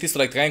her abilities to,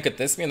 like, try and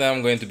contest me, and then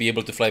I'm going to be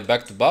able to fly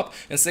back to Bop.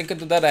 And second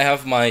to that, I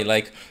have my,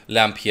 like,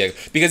 lamp here.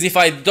 Because if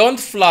I don't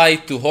fly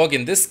to Hog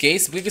in this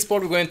case, Brick is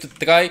probably going to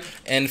try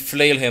and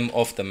flail him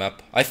off the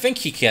map. I think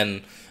he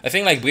can. I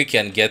think, like, Brick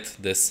can get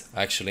this,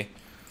 actually.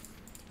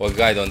 Or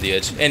guide on the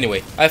edge.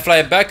 Anyway, I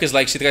fly back because,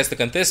 like, she tries to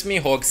contest me.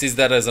 Hog sees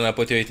that as an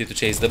opportunity to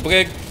chase the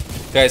Brig.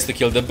 Tries to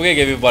kill the Brig,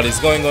 everybody's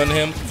going on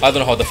him. I don't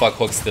know how the fuck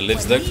Hog still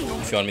lives there,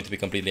 if you want me to be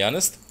completely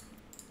honest.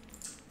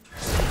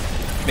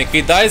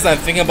 McCree dies, I'm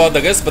thinking about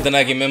the rest, but then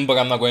I remember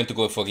I'm not going to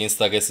go for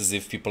insta-guesses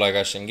if people are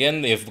rushing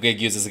in. If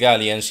Brig uses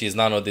Rally and she's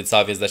nanoed, it's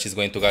obvious that she's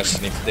going to rush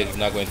and if they're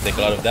not going to take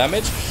a lot of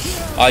damage.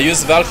 I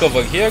use Valk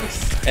over here,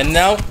 and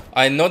now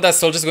I know that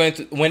Soldier's going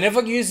to...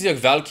 Whenever you use your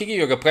Valkyrie,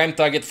 you're a prime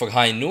target for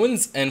high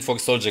noons and for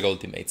Soldier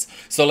ultimates.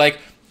 So, like,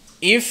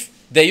 if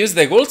they use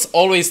their ults,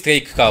 always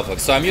take cover.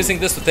 So I'm using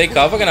this to take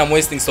cover and I'm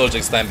wasting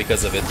Soldier's time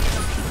because of it.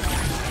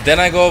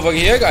 Then I go over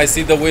here, I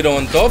see the Widow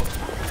on top.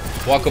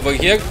 Walk over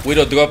here,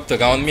 Widow dropped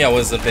around me, I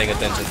wasn't paying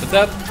attention to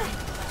that.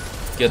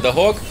 Get the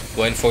Hog,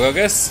 going for a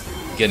res,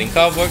 getting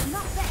cover.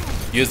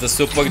 Use the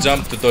super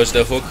jump to dodge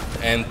the hook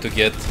and to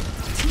get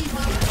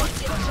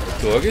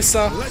to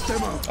Orisa.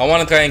 I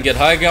want to try and get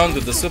high ground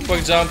with the super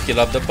jump,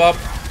 heal up the pop.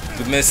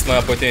 Missed my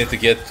opportunity to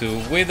get to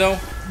Widow.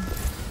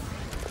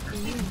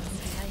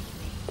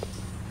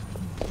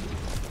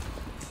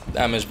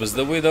 Damage boost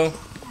the Widow.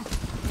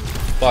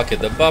 Pocket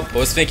the Bop. I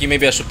was thinking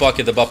maybe I should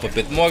pocket the Bop a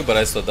bit more, but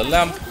I saw the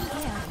lamp.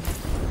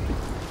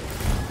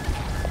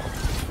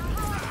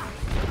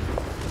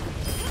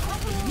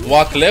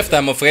 Walk left,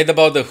 I'm afraid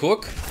about the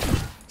hook.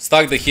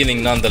 Start the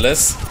healing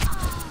nonetheless.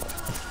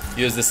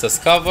 Use this as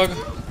cover.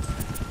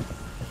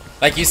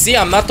 Like, you see,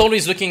 I'm not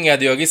always looking at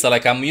the Orisa.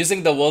 Like, I'm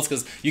using the walls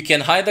because you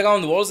can hide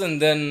around walls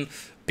and then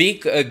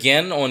peek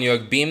again on your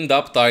beamed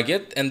up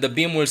target, and the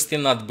beam will still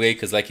not break,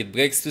 because, like, it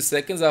breaks 2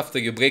 seconds after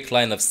you break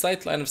line of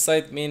sight. Line of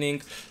sight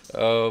meaning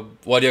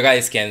what your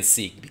eyes can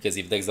see, because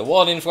if there's a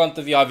wall in front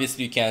of you,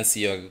 obviously you can't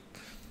see your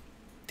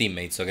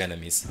teammates or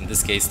enemies, in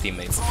this case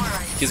teammates.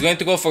 He's going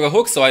to go for a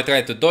hook, so I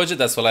try to dodge it.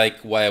 That's why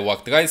I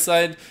walked right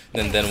side,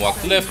 then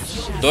walked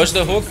left, dodge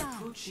the hook.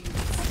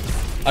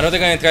 Another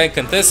guy trying to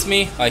contest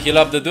me. I heal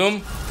up the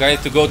Doom. Trying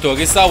to go to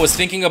Orisa. I was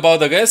thinking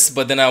about the rest,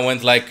 but then I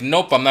went like,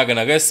 nope, I'm not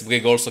gonna rest.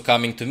 Brig also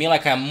coming to me.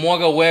 Like, I'm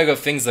more aware of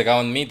things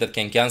around me that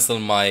can cancel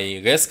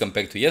my rest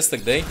compared to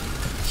yesterday.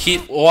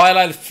 While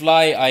I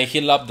fly, I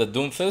heal up the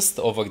Doomfist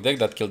over there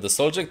that killed the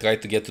Soldier. Try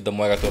to get to the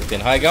Moira to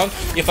obtain high ground.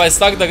 If I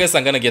stack the rest,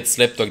 I'm gonna get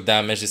slept or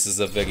damage. This is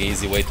a very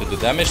easy way to do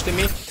damage to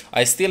me.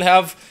 I still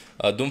have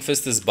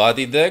Doomfist's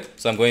body there,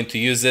 so I'm going to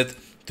use it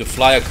to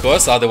fly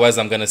across, otherwise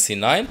I'm gonna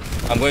C9.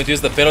 I'm going to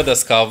use the payload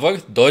as cover,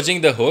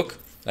 dodging the hook.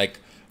 Like,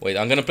 wait,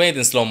 I'm gonna play it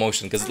in slow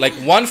motion, because, like,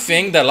 one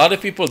thing that a lot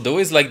of people do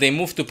is, like, they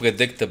move too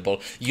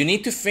predictable. You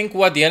need to think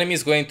what the enemy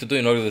is going to do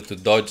in order to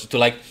dodge, to,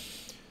 like,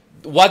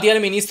 what the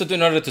enemy needs to do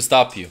in order to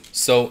stop you.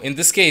 So, in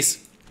this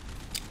case,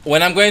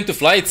 when I'm going to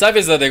fly, it's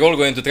obvious that they're all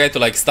going to try to,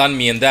 like, stun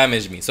me and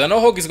damage me. So I know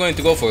Hog is going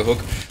to go for a hook,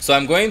 so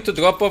I'm going to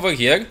drop over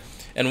here,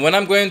 and when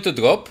I'm going to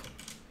drop,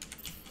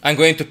 I'm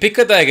going to pick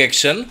a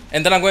direction,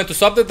 and then I'm going to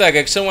swap the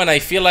direction when I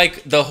feel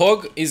like the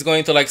Hog is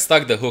going to, like,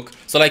 stuck the hook.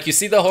 So, like, you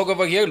see the Hog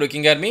over here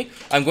looking at me?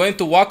 I'm going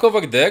to walk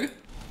over there,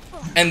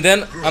 and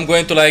then I'm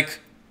going to, like,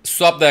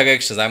 swap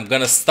directions. I'm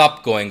gonna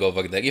stop going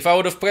over there. If I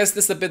would have pressed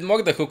this a bit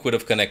more, the hook would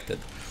have connected.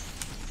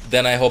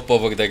 Then I hop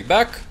over there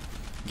back,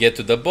 get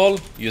to the ball,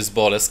 use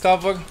ball as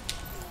cover.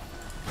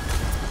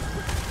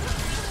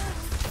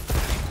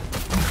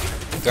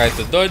 Try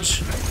to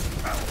dodge,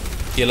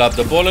 heal up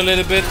the ball a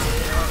little bit.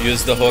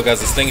 Use the Hog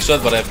as a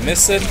slingshot, but I've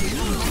missed it.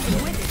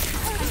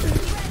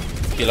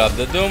 Heal up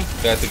the Doom.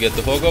 Try to get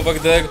the Hog over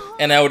there.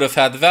 And I would have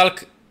had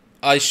Valk.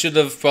 I should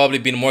have probably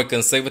been more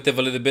conservative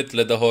a little bit.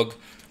 Let the Hog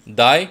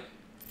die.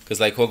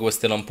 Because, like, Hog was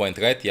still on point,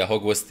 right? Yeah,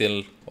 Hog was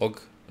still...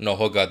 Hog? No,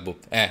 Hog got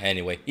booped.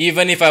 Anyway.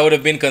 Even if I would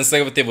have been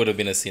conservative, it would have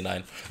been a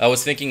C9. I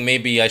was thinking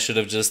maybe I should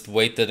have just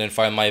waited and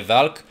find my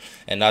Valk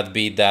and not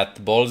be that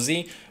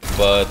ballsy.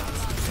 But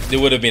it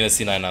would have been a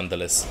C9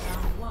 nonetheless.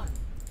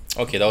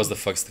 Okay, that was the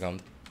first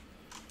round.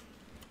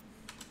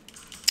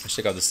 Let's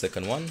check out the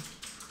second one.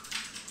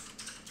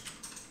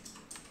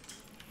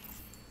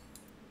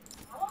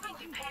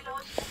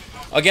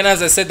 Again,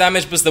 as I said,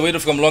 damage boosts the Widow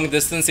from long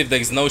distance if there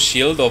is no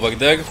shield over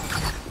there.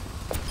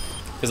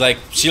 Because like,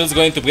 shield's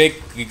going to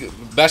break,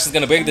 Bash is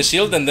gonna break the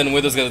shield and then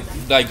Widow's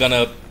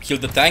gonna kill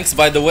the tanks.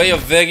 By the way, a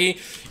very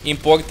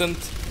important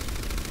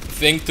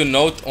thing to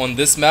note on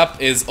this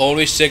map is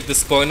always check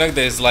this corner.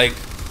 There's like,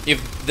 if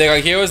there are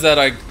heroes that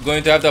are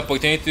going to have the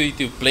opportunity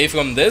to play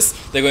from this,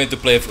 they're going to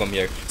play from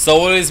here. So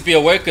always be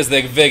aware because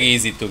they're very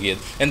easy to get.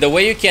 And the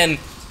way you can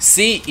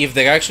see if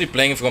they're actually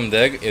playing from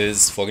there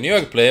is for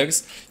newer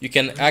players. You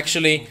can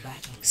actually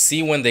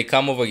see when they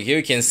come over here.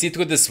 You can see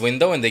through this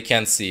window and they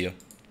can't see you.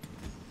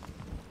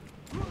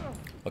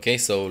 Okay,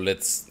 so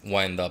let's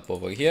wind up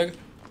over here.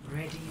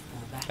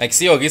 Like,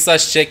 see,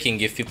 Orisa's checking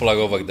if people are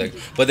over there.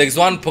 But there's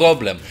one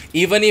problem.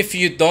 Even if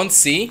you don't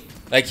see,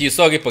 like you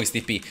saw Reaper's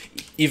TP,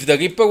 if the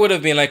Reaper would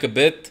have been like a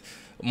bit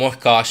more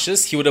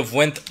cautious, he would have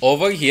went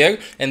over here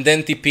and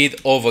then TP'd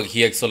over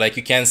here. So like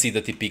you can see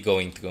the TP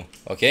going through,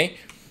 okay?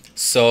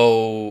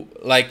 So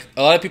like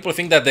a lot of people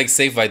think that they're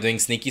safe by doing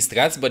sneaky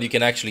strats, but you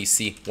can actually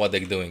see what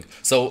they're doing.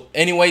 So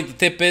anyway, the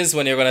tip is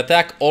when you're gonna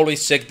attack,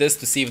 always check this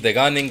to see if they're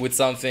running with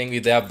something,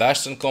 if they have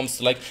Bastion comms,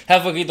 to like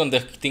have a read on the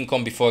team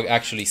comp before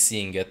actually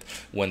seeing it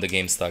when the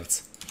game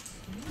starts.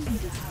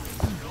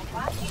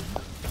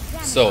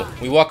 So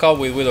we walk out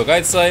with Widow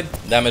right side,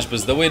 damage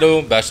boosts the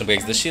Widow, Bastion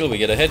breaks the shield, we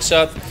get a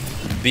headshot.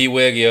 Be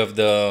wary of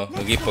the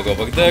Reaper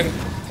over there,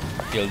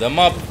 kill them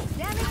up.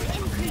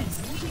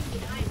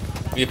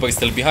 Reaper is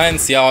still behind.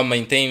 See how I'm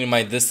maintaining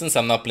my distance.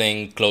 I'm not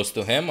playing close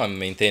to him. I'm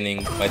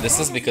maintaining my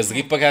distance because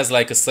Reaper has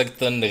like a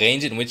certain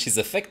range in which he's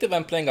effective.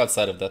 I'm playing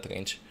outside of that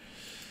range.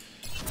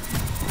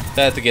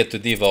 Try to get to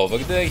D.Va over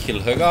there, heal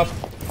her up.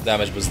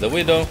 Damage boosts the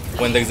Widow.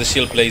 When there's a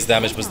shield place,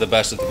 damage boosts the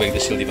Bastion to break the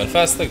shield even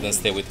faster. Then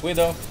stay with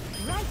Widow.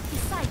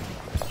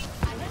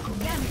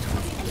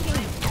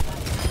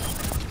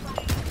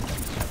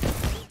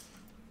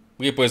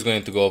 Reaper is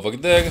going to go over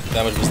there,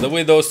 damage boost the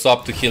Widow,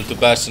 swap to heal to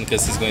Bastion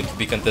because he's going to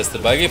be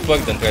contested by Reaper,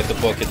 then try to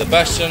poke at the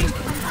Bastion.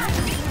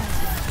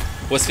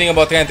 Was thinking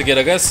about trying to get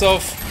a res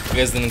off,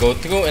 res didn't go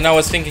through, and I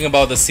was thinking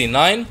about the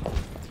C9.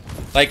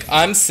 Like,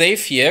 I'm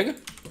safe here.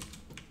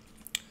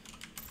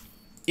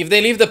 If they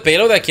leave the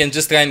payload, I can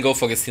just try and go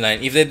for a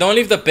C9. If they don't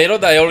leave the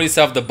payload, I always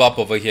have the bop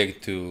over here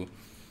to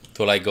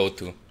like go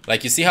to.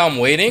 Like, you see how I'm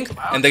waiting,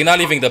 and they're not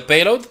leaving the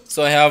payload,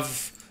 so I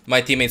have my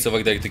teammates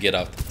over there to get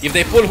out. If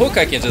they pull hook,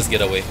 I can just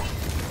get away.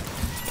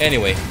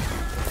 Anyway,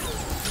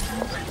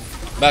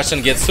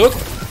 Bastion gets hooked,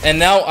 and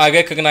now I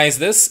recognize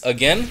this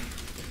again.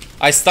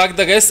 I stuck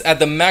the res at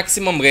the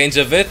maximum range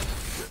of it,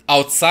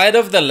 outside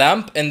of the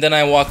lamp, and then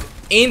I walk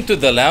into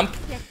the lamp,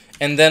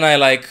 and then I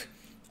like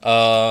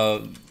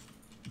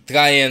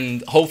try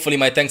and hopefully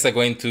my tanks are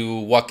going to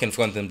walk in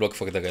front and block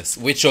for the res,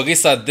 which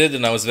Orisa did,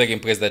 and I was very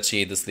impressed that she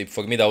ate the sleep.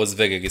 For me, that was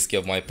very risky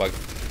of my part.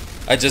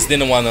 I just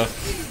didn't want to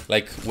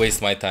like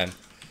waste my time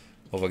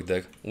over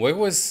there.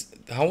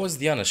 How was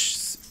Diana?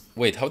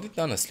 Wait, how did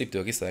Diana sleep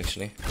to Orisa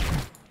actually?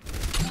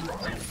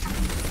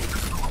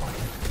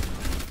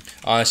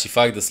 Ah, she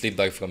fired the sleep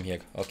dart from here.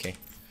 Okay.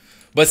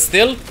 But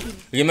still,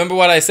 remember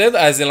what I said?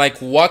 As in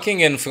like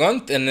walking in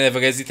front and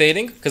never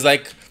hesitating? Because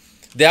like,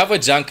 they have a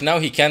junk now,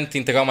 he can't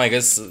interrupt my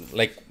res,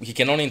 like, he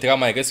can only interrupt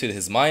my res with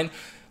his mine.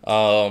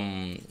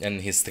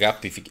 And his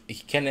trap, if he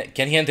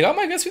can he interrupt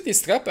my res with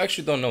his trap? I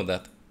actually don't know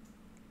that.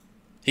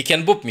 He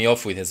can boop me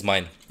off with his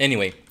mine.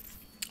 Anyway,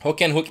 Hook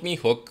can hook me,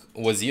 Hook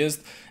was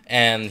used,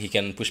 and he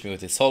can push me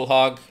with his Soul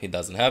Hog. He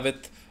doesn't have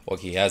it, or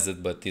he has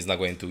it, but he's not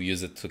going to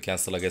use it to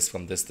cancel a guess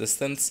from this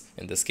distance,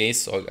 in this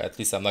case, or at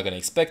least I'm not going to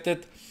expect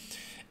it.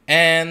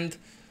 And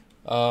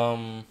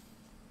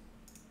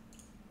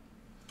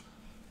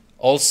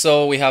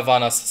also we have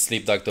Ana's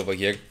Sleep Dart over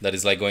here that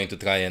is like going to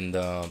try and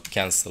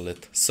cancel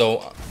it.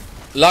 So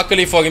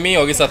luckily for me,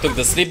 Orisa took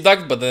the Sleep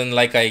Dart, but then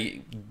like I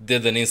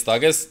did an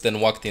insta-guess, then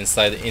walked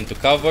inside into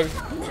cover.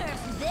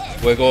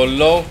 We go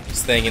low,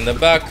 staying in the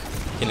back,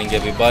 killing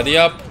everybody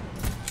up.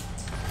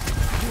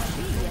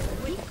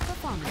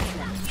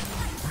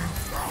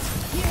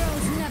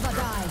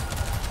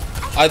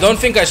 I don't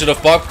think I should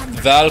have popped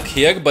Valk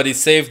here, but it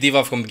saved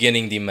D.Va from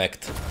getting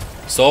demeched.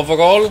 So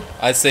overall,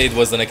 I say it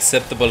was an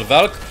acceptable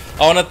Valk.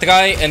 I wanna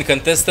try and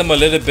contest them a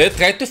little bit,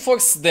 try to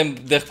force them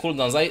their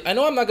cooldowns. I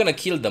know I'm not gonna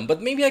kill them,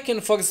 but maybe I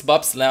can force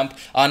Bob's Lamp,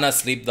 Ana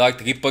Sleep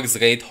Dart, Reaper's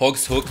Raid,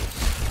 Hog's Hook.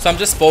 So I'm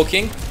just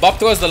poking. Bob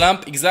throws the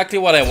lamp, exactly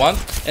what I want,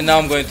 and now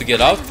I'm going to get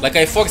out. Like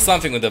I forced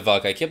something with the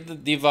Valk. I kept the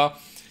D.Va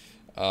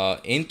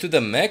into the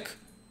mech,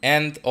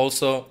 and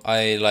also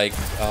I like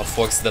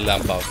forced the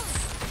lamp out.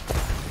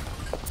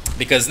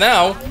 Because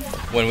now,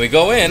 when we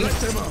go in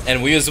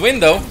and we use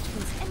window,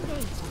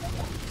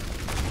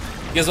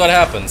 guess what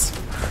happens?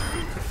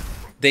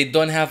 They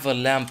don't have a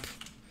lamp.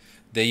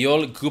 They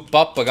all group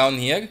up around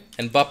here,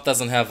 and Bob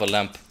doesn't have a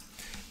lamp.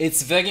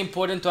 it's very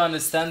important to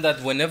understand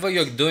that whenever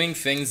you're doing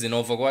things in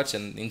Overwatch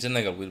and in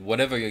general with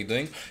whatever you're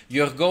doing,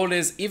 your goal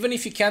is, even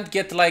if you can't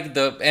get like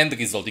the end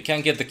result, you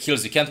can't get the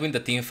kills, you can't win the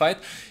team fight,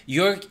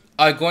 you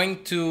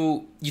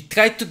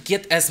try to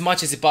get as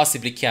much as you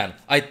possibly can.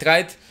 I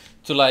tried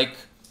to like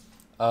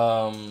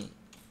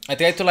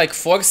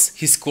force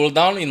his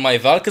cooldown in my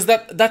Val, because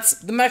that's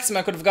the maximum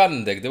I could have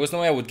gotten there. There was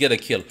no way I would get a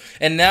kill.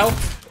 And now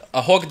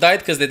a Hawk died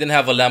because they didn't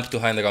have a lamp to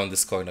hide around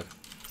this corner.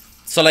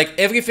 So like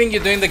everything you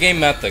do in the game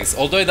matters,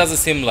 although it doesn't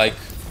seem like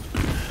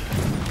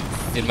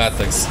it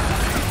matters.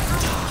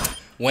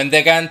 When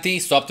they're anti,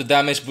 swap to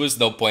damage boost,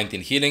 no point in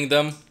healing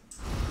them.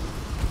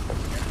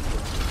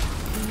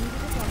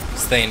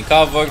 Stay in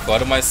cover,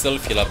 cover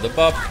myself, heal up the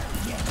pop.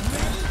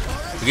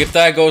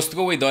 Riptide goes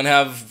through, we don't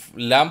have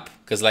lamp,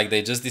 because like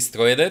they just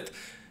destroyed it.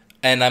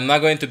 And I'm not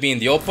going to be in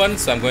the open,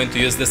 so I'm going to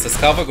use this as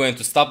cover, going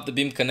to stop the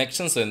beam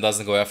connection so it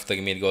doesn't go after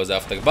me, it goes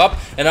after Bop.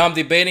 And now I'm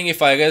debating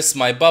if I rest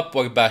my Bop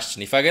or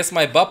Bastion. If I rest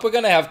my Bop, we're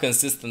gonna have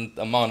consistent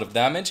amount of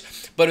damage,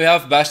 but we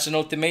have Bastion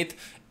ultimate,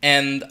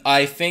 and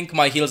I think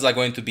my heals are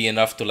going to be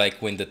enough to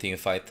like win the team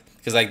fight.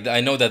 Because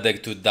I know that they're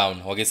 2 down,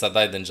 Orisa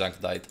died and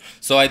Junk died.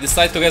 So I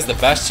decided to rest the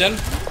Bastion,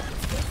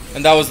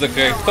 and that was the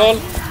correct call.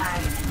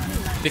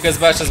 Because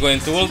Bastion's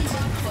going to ult,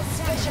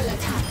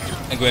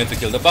 and going to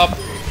kill the Bop.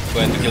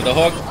 Going to kill the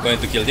Hog, going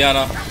to kill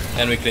Diana,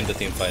 and we clean the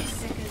team fight.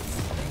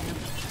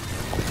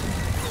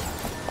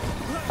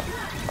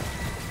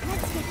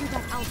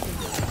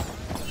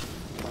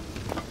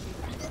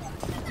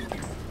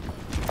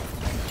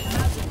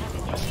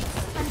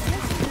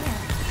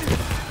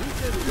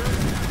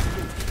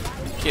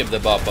 Keep the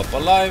Bop up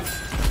alive.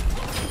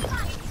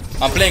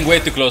 I'm playing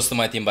way too close to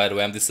my team, by the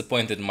way. I'm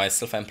disappointed in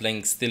myself. I'm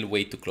playing still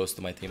way too close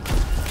to my team.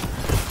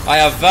 I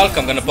have Valk,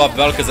 I'm gonna pop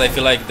Valk because I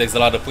feel like there's a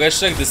lot of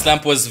pressure. This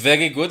lamp was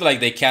very good, like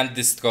they can't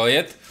destroy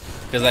it.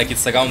 Because like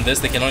it's around this,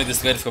 they can only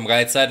destroy it from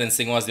right side and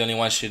Sigma's the only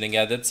one shooting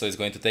at it, so it's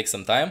going to take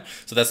some time.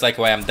 So that's like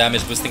why I'm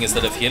damage boosting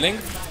instead of healing.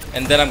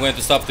 And then I'm going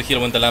to stop to heal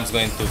when the lamp's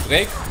going to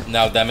break.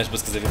 Now damage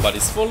boost because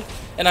everybody's full.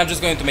 And I'm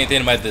just going to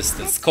maintain my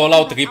distance. Call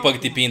out, Reaper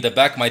TP in the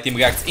back, my team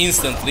reacts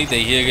instantly.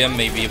 They hear him,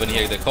 maybe even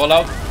hear the call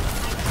out.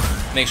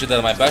 Make sure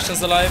that my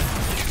Bastion's alive.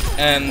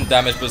 And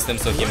damage boost him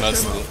so he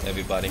melts through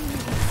everybody.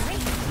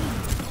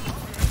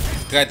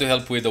 Try to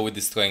help Widow with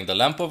destroying the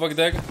lamp over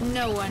there.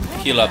 No one.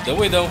 Heal up the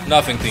Widow,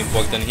 nothing too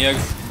important here.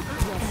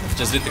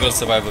 Just literal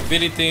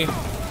survivability.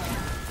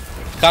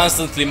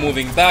 Constantly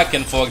moving back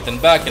and forth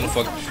and back and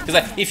forth. Because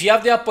like, if you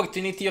have the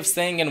opportunity of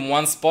staying in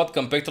one spot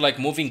compared to like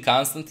moving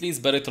constantly, it's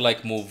better to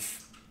like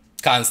move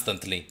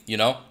constantly, you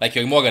know? Like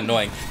you're more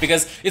annoying.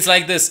 Because it's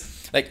like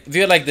this, like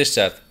view like this,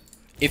 chat.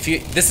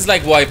 This is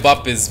like why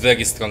Bop is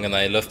very strong and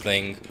I love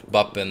playing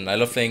Bop and I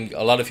love playing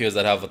a lot of heroes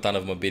that have a ton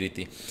of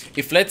mobility.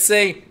 If let's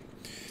say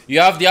you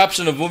have the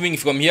option of moving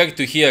from here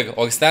to here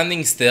or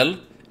standing still,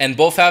 and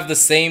both have the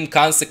same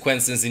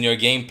consequences in your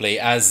gameplay,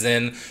 as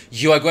in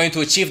you are going to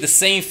achieve the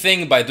same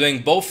thing by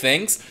doing both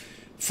things.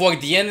 For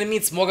the enemy,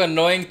 it's more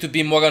annoying to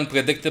be more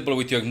unpredictable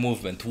with your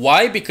movement.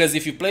 Why? Because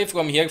if you play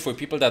from here, for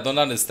people that don't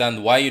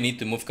understand why you need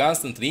to move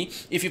constantly,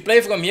 if you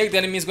play from here, the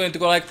enemy is going to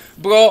go like,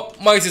 bro,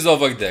 Mercy's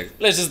over there.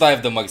 Let's just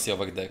dive the Mercy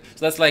over there.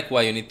 So that's like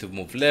why you need to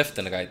move left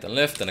and right and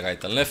left and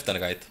right and left and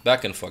right,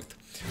 back and forth.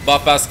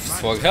 Bop asks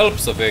for help,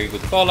 so very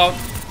good call out.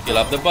 Heal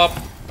up the Bop.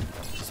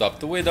 Swap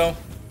to Widow.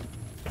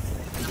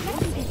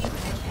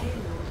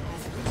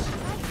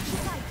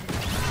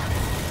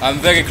 I'm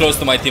very close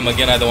to my team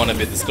again, I don't want to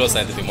be this close,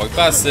 I need to be more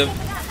passive.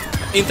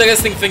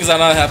 Interesting things are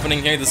not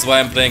happening here, this is why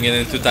I'm playing it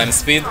in 2x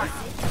speed.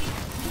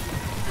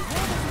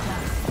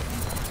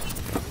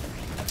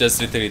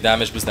 Just literally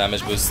damage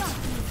boost.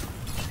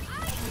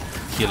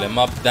 Heal him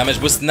up. Damage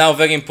boost now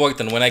very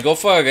important. When I go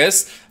for a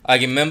rest, I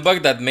remember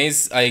that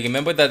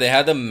they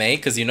had a Mei,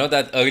 because you know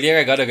that earlier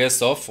I got a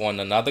rest off on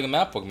another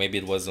map, or maybe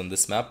it was on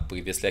this map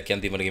previously. I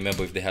can't even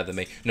remember if they had a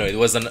Mei. No, it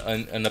was on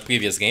a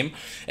previous game.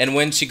 And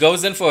when she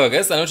goes in for a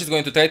rest, I know she's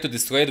going to try to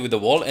destroy it with the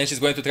wall, and she's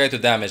going to try to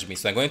damage me.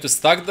 So I'm going to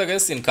start the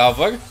rest in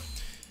cover,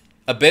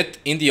 a bit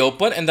in the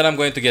open, and then I'm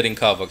going to get in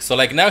cover. So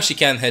like now she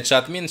can't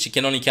headshot me and she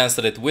can only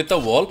cancel it with the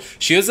wall.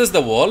 She uses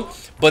the wall,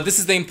 but this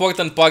is the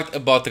important part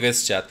about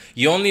rest, chat.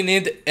 You only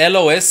need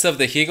LOS of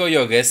the hero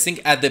you're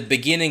resting at the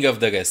beginning of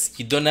the rest.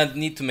 You do not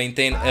need to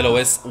maintain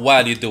LOS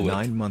while you do it.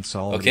 9 months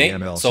already. Okay?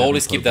 mL7 so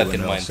always keep that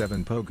in mind.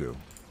 mL7 Pogu.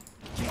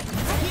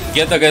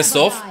 Get the rest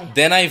off,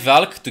 then I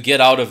Valk to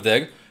get out of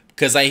there,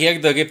 because I hear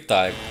the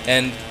Riptide.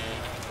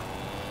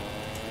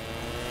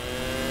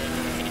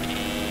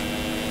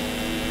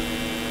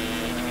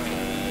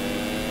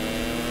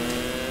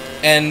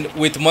 And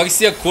with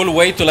Mercy, a cool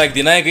way to like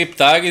deny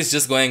Riptide is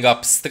just going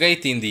up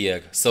straight in the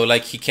air. So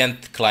like he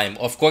can't climb.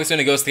 Of course when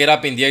you go straight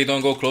up in the air,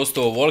 don't go close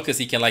to a wall, because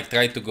he can like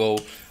try to go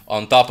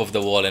on top of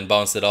the wall and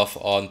bounce it off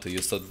onto you.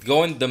 So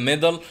go in the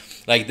middle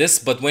like this,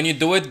 but when you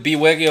do it, be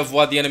wary of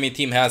what the enemy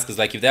team has, because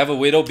like if they have a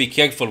Widow, be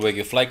careful where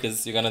you fly,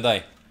 because you're gonna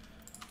die.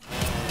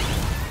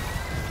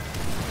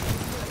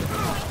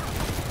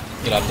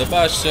 Kill up the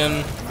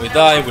Bastion, we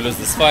die, we lose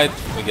this fight,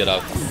 we get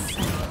out.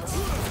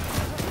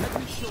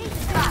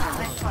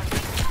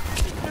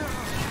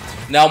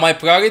 Now my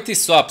priority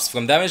swaps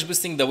from damage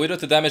boosting the Widow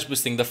to damage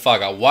boosting the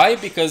Pharah. Why?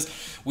 Because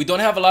we don't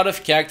have a lot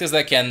of characters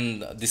that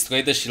can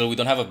destroy the shield. We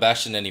don't have a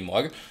Bastion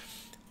anymore.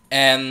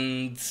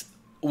 And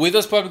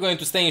Widow's probably going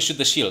to stay and shoot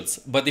the shields.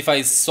 But if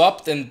I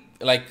swapped and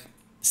like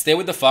stay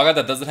with the Pharah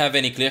that doesn't have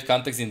any clear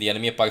context in the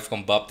enemy apart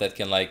from Bop that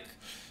can like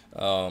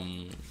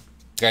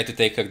try to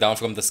take her down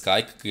from the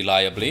sky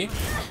reliably.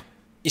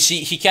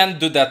 He can't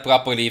do that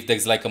properly if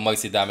there's like a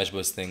Mercy damage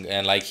boosting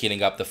and like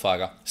healing up the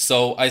Pharah.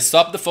 So I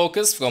swapped the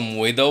focus from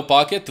Widow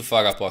pocket to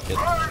Pharah pocket.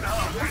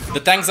 The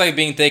tanks are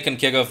being taken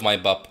care of by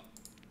Bop.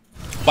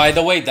 By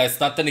the way, that's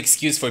not an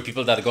excuse for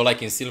people that go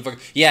like in silver.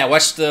 Yeah, I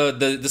watched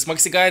this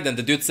Mercy guide and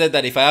the dude said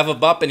that if I have a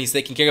Bop and he's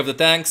taking care of the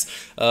tanks,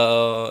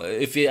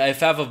 if I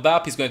have a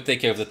Bop, he's going to take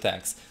care of the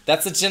tanks.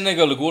 That's a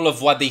general rule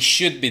of what they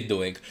should be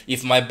doing.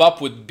 If my Bop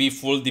would be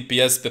full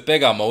DPS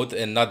Pepega mode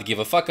and not give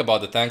a fuck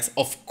about the tanks,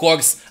 of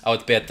course I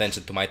would pay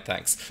attention to my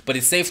tanks. But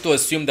it's safe to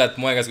assume that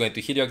Moira is going to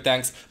heal your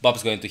tanks,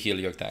 Bop's going to heal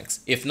your tanks.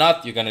 If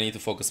not, you're gonna need to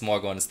focus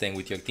more on staying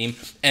with your team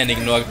and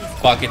ignore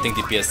pocketing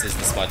DPSs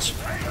this much.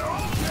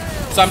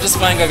 So I'm just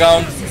flying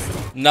around,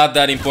 not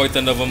that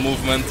important of a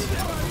movement.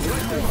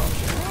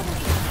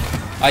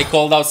 I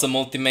called out some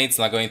ultimates,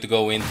 not going to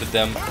go into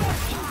them.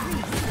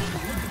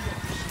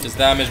 Just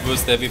damage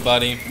boost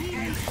everybody.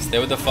 Stay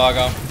with the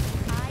Pharah.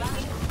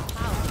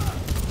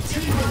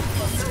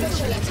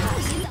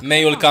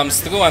 Mayul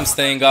comes through, I'm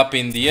staying up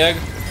in the air,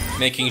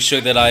 making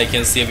sure that I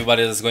can see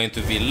everybody that's going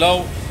to be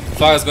low.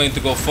 Pharah's going to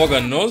go for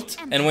an ult,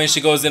 and when she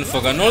goes in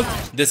for an ult,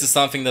 this is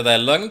something that I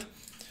learned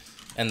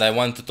and I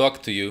want to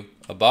talk to you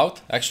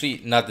about.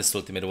 Actually, not this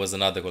ultimate, it was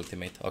another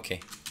ultimate. Okay,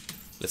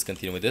 let's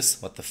continue with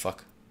this. What the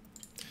fuck?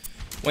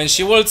 When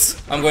she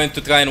ults, I'm going to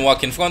try and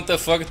walk in front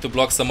of her to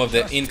block some of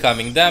the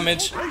incoming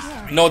damage.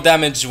 No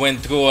damage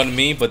went through on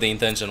me, but the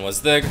intention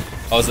was there.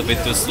 I was a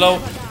bit too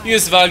slow.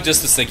 Use Valk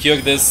just to secure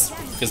this,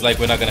 because like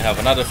we're not gonna have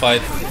another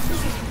fight.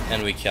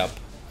 And we cap.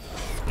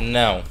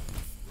 Now,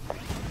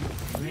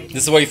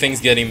 this is where things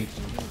get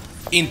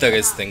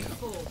interesting.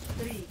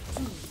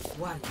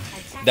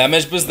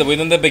 Damage boost the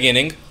Widow in the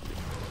beginning.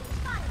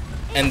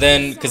 And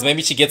then, because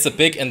maybe she gets a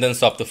pick and then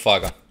swap to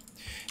Pharah.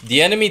 The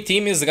enemy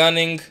team is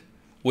running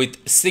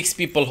with 6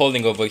 people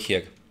holding over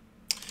here.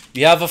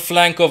 We have a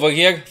flank over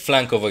here,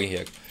 flank over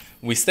here.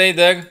 We stay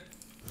there.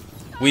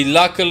 We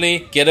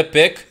luckily get a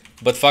pick,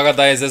 but Pharah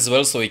dies as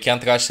well, so we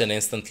can't rush in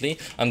instantly.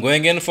 I'm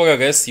going in for a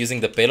rest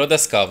using the payload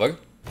as cover.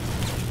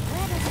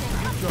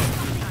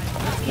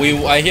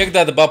 I hear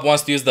that the Bop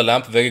wants to use the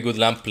lamp. Very good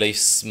lamp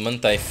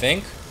placement, I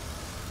think.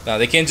 Now,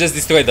 they can't just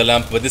destroy the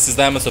lamp, but this is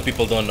diamond, so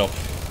people don't know.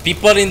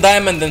 People in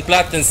diamond and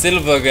plat and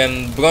silver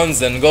and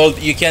bronze and gold,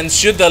 you can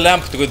shoot the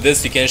lamp through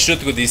this, you can shoot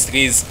through these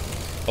trees.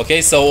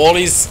 Okay, so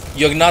always,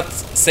 you're not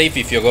safe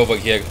if you're over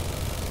here.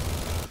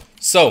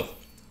 So,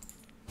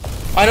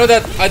 I know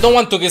that I don't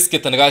want to risk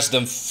it and rush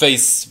them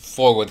face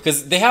forward,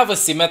 because they have a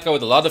Symmetra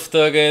with a lot of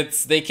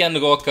turrets, they can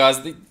rock us,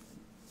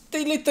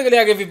 they literally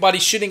are everybody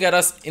shooting at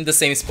us in the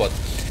same spot.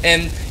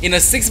 And in a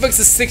 6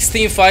 vs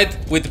 16 fight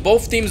with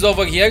both teams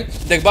over here,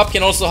 their Bop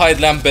can also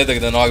hide lamp better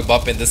than our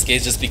Bop in this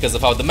case, just because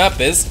of how the map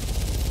is.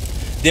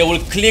 They will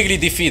clearly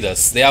defeat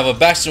us. They have a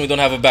Bastion, we don't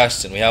have a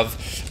Bastion. We have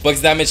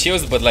bugs damage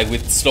heroes, but like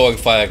with slower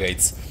fire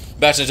rates.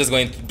 Bastion is just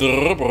going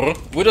to...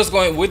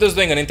 Widow's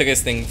doing an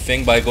interesting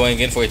thing by going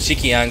in for a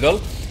cheeky angle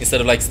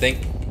instead of like staying...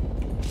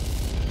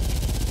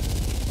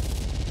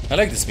 I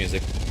like this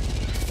music.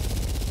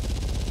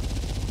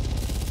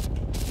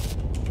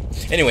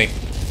 Anyway.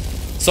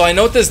 So I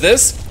noticed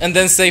this, and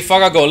then say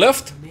Pharah go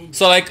left,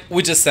 so like,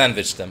 we just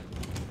sandwiched them.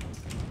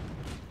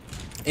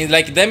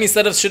 Like them,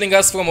 instead of shooting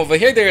us from over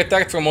here, they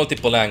attacked from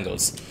multiple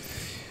angles.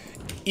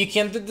 You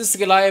can do this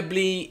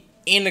reliably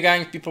in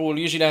rank, people will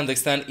usually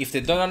understand. If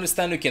they don't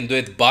understand, you can do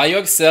it by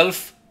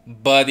yourself,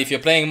 but if you're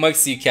playing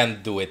Mercy, you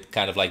can't do it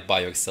kind of like by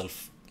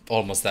yourself.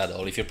 Almost at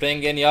all. If you're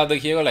playing any other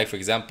hero, like for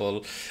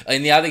example,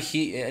 any other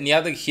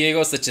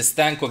hero such as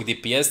tank or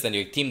DPS, then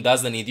your team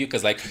doesn't need you,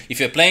 because like, if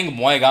you're playing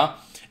Moira,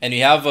 and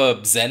you have a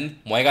Zen,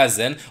 Moira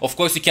Zen, of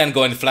course you can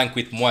go and flank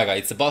with Moira.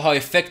 It's about how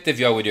effective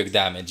you are with your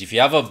damage. If you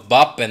have a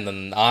Bop and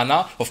an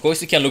Ana, of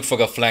course you can look for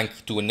a flank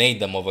to nade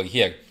them over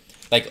here.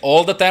 Like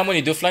all the time when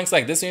you do flanks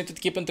like this, you need to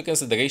keep into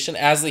consideration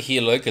as a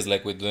healer, because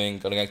like we're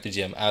doing Unranked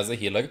 2GM as a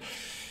healer,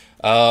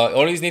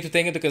 always need to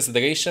take into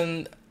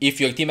consideration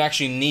if your team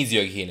actually needs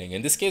your healing.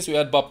 In this case, we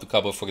had Bop to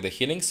cover for the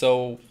healing,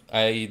 so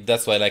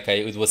that's why like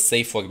it was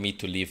safe for me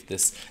to leave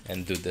this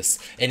and do this.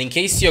 And in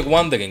case you're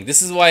wondering,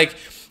 this is why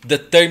the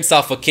term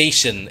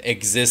suffocation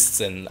exists,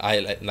 and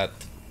not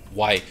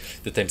why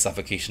the term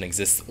suffocation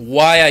exists.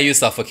 Why I use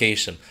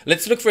suffocation.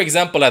 Let's look for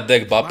example at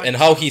their Bop and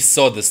how he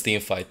saw this team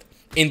fight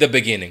in the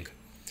beginning.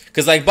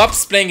 Because like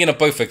Bop's playing in a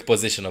perfect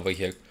position over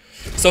here.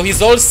 So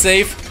he's all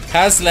safe,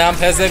 has lamp,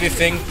 has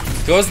everything,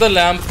 throws the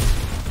lamp.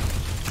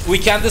 We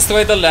can't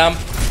destroy the lamp.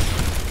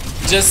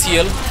 Just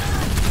heal.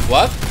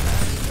 What?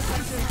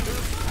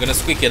 I'm gonna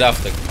squeak it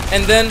after.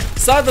 And then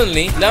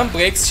suddenly lamp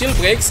breaks, shield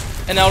breaks,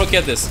 and now look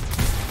at this.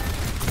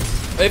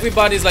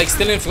 Everybody's like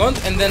still in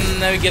front, and then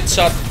now we get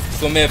shot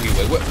from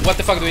everywhere. What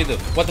the fuck do we do?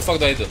 What the fuck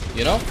do I do?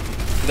 You know?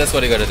 that's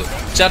what you gotta do.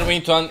 Chat, we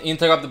need to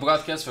interrupt the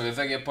broadcast for a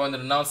very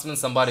important announcement.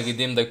 Somebody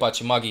redeemed their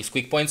Pachimagi's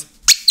quick points.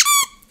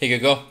 Here you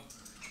go.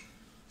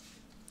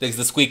 There's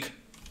the squeak.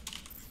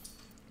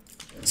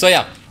 So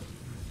yeah,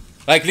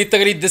 like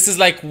literally this is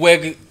like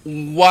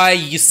why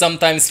you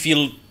sometimes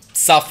feel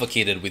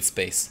suffocated with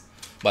space.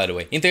 By the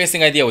way,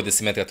 interesting idea with the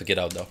Symmetra to get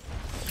out though.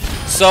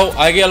 So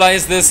I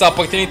realized this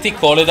opportunity,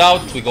 call it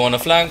out, we go on a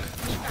flank.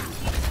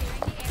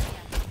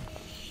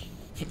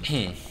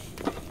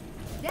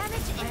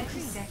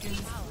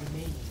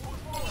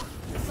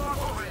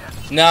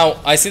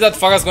 Now, I see that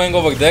Farah's going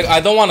over there.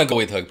 I don't want to go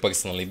with her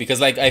personally because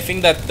like I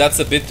think that that's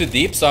a bit too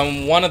deep. So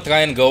I want to try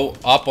and go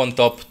up on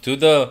top to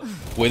the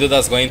Widow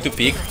that's going to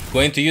peek.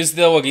 Going to use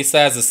the Orisa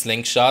as a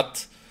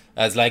slingshot.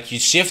 As like you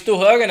shift to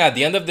her and at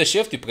the end of the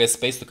shift you press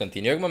space to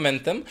continue your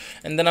momentum.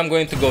 And then I'm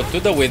going to go to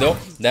the Widow,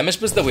 damage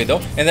boost the Widow.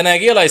 And then I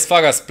realize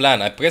Farah's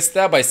plan. I press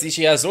tab, I see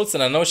she has ults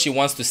and I know she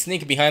wants to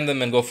sneak behind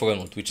them and go for an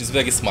ult, which is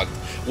very smart.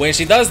 When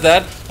she does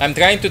that, I'm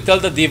trying to tell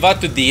the D.Va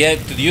to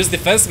use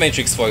defense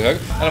matrix for her.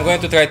 And I'm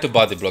going to try to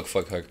body block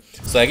for her.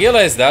 So I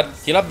realize that,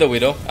 heal up the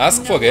Widow,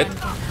 ask for it.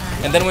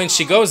 And then when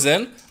she goes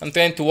in, I'm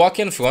trying to walk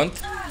in front.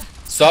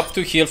 Swap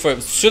to heal for...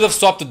 Should have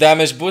swapped to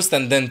damage boost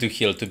and then to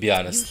heal, to be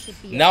honest.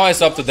 Now I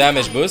swap to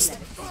damage boost.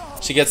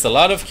 She gets a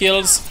lot of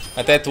kills.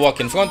 I try to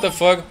walk in front of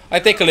her. I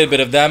take a little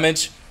bit of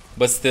damage,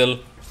 but still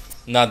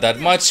not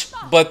that much.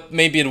 But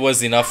maybe it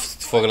was enough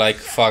for like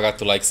Farah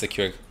to like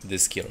secure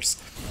these kills.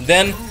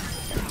 Then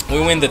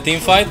we win the team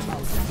fight.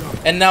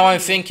 And now I'm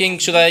thinking,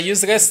 should I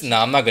use rest? No,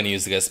 I'm not gonna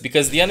use rest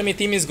because the enemy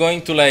team is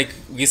going to like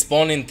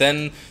respawn in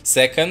 10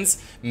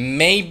 seconds.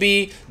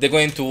 Maybe they're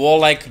going to all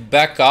like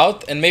back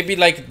out and maybe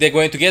like they're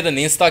going to get an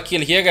insta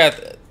kill here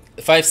at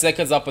 5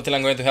 seconds up until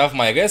I'm going to have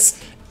my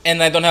rest.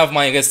 And I don't have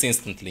my rest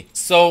instantly.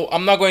 So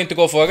I'm not going to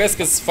go for a rest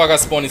because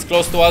Farah's spawn is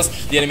close to us.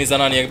 The enemies are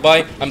not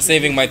nearby. I'm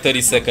saving my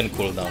 30-second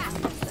cooldown.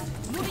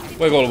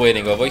 We're all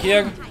waiting over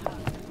here.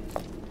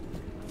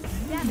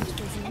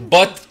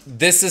 But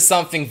this is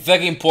something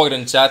very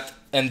important, chat,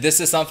 and this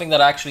is something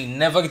that I actually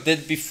never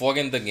did before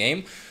in the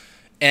game,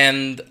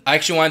 and I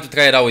actually wanted to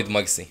try it out with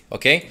Mercy,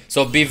 okay?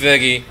 So be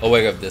very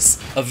aware of this.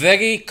 A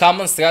very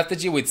common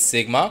strategy with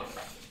Sigma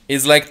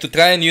is like to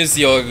try and use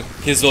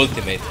his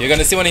ultimate. You're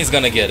gonna see when he's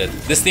gonna get it.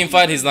 This team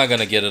fight, he's not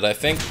gonna get it, I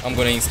think. I'm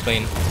gonna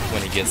explain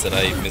when he gets it.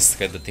 I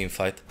misread the team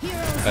fight.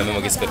 I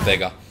remember it's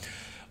Pepega.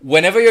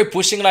 Whenever you're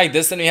pushing like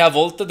this and you have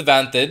ult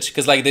advantage,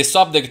 because like they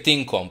swap their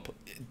team comp,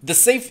 the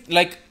safe,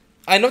 like,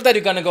 I know that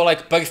you're gonna go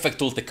like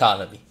perfect ult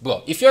economy.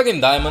 Bro, if you're in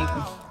diamond,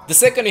 the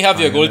second you have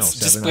your ults,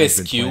 just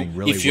press Q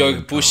if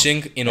you're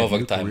pushing in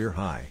overtime.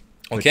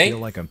 Okay? I feel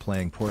like I'm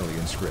playing poorly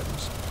in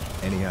scrims.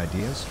 Any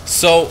ideas?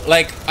 So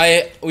like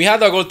we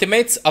had our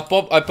ultimates, I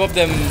pop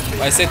them,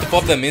 I say to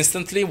pop them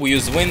instantly. We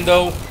use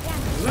Window,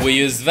 we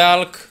use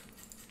Valk.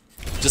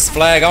 Just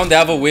fly around. They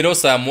have a Widow,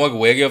 so I'm more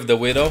wary of the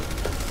Widow.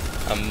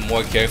 I'm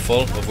more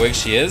careful of where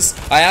she is.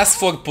 I asked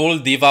for pull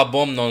D.Va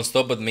bomb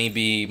non-stop, but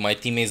maybe my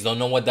teammates don't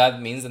know what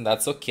that means, and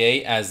that's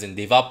okay. As in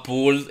D.Va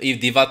pull, if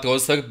D.Va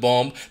throws her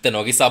bomb, then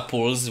Orisa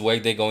pulls where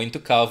they go into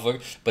cover,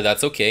 but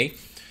that's okay.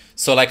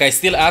 So like I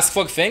still ask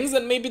for things,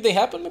 and maybe they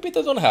happen, maybe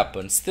they don't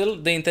happen. Still,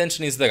 the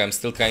intention is there. I'm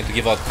still trying to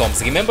give out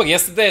comms. Remember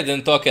yesterday I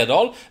didn't talk at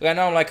all? Right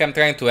now I'm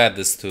trying to add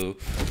this to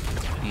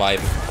my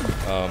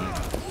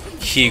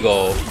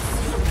hero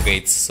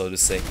traits, so to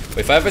say.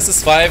 Wait, 5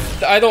 versus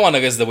 5. I don't want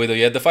to rest the Widow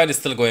yet. The fight is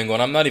still going on.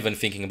 I'm not even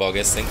thinking about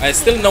resting. I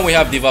still know we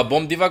have D.Va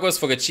bomb. D.Va goes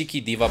for a cheeky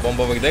D.Va bomb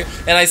over there.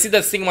 And I see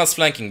that Sigma's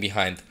flanking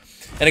behind.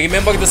 And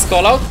remember this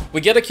call out? We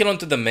get a kill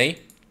onto the Mei.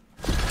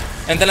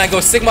 And then I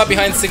go Sigma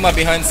behind, Sigma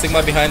behind,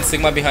 Sigma behind,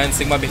 Sigma behind,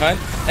 Sigma behind.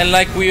 And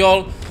like we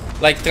all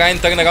like try and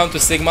turn around to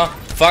Sigma.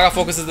 Farah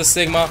focuses the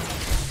Sigma.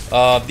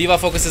 D.Va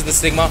focuses the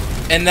Sigma.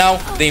 And now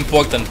the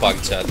important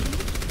part, chat.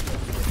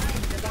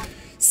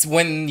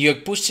 When you're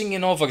pushing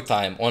in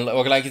overtime, or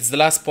like it's the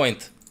last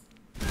point,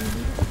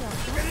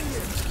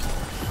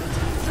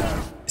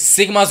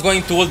 Sigma's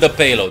going to ult the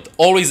payload.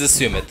 Always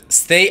assume it.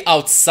 Stay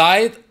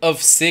outside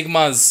of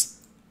Sigma's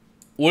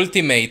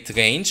ultimate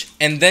range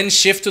and then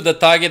shift to the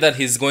target that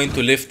he's going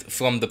to lift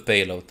from the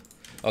payload.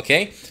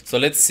 Okay? So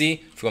let's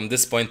see from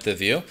this point of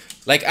view.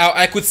 Like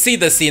I could see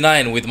the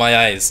C9 with my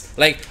eyes.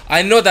 Like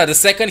I know that the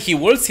second he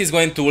ults, he's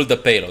going to ult the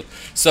payload.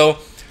 So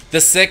the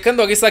second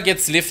Orisa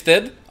gets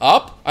lifted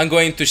up, I'm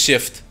going to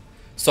shift.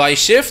 So I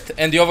shift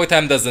and the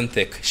overtime doesn't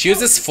tick. She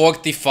uses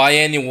Fortify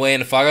anyway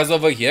and Farah's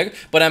over here,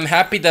 but I'm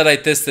happy that I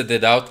tested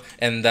it out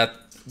and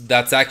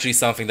that's actually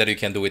something that you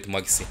can do with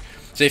Mercy.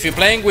 So if you're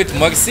playing with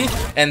Mercy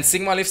and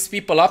Sigma lifts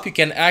people up, you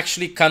can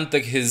actually counter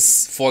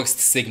his forced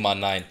Sigma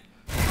 9.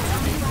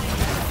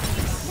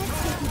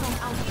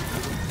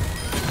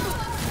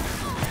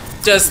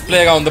 Just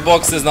play around the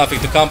boxes, nothing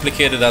too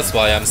complicated, that's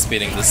why I'm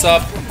speeding this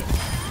up.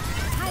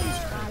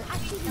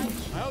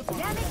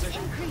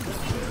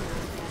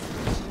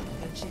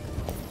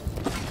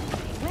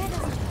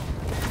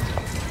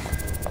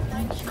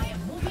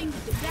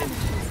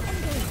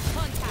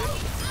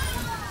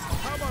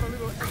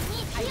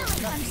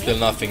 Still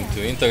nothing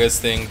too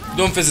interesting.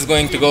 Doomfist is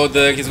going to go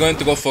there. He's going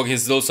to go for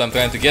his ult, so I'm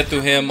trying to get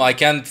to him. I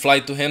can't fly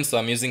to him, so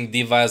I'm using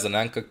Diva as an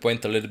anchor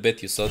point a little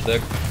bit. You saw there.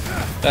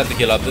 Trying to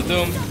heal up the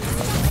Doom.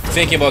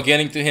 Thinking about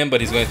getting to him,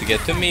 but he's going to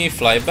get to me.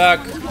 Fly back.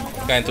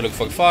 Trying to look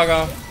for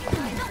Pharah.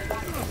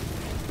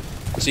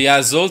 She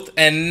has ult,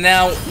 and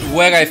now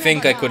where I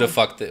think I could have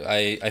fucked it.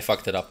 I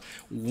fucked it up.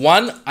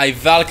 One, I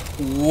valked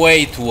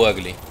way too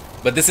early.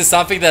 But this is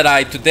something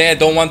that today I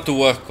don't want to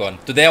work on.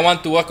 Today I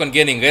want to work on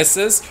getting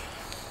reses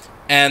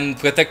and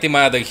protecting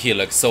my other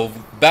healers. So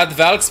bad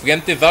valks,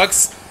 preemptive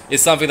valks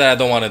is something that I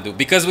don't want to do.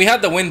 Because we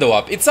had the window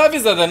up. It's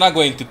obvious that they're not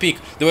going to peek.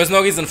 There was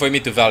no reason for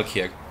me to valk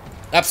here.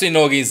 Absolutely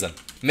no reason.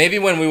 Maybe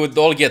when we would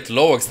all get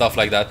low or stuff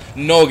like that.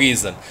 No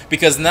reason.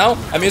 Because now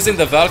I'm using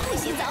the valk.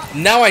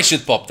 Now I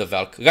should pop the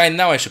valk. Right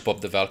now I should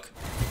pop the valk.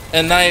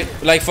 And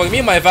like for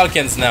me, my valk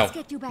ends now.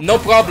 No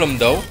problem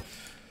though.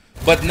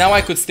 But now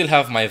I could still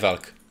have my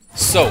valk.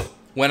 So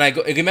when I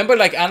go, remember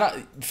like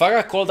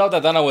Pharah called out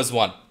that Ana was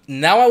 1.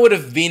 Now I would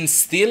have been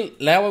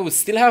now I would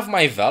still have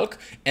my valk,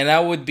 and I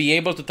would be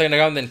able to turn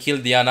around and kill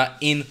Diana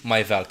in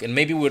my valk, and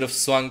maybe we would have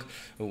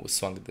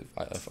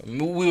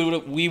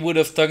we would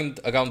have turned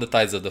around the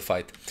tides of the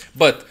fight.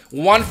 But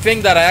one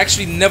thing that I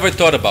actually never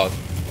thought about,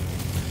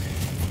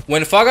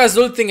 when Pharah's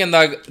ulting and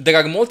there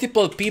are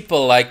multiple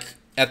people like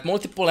at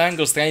multiple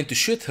angles trying to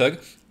shoot her,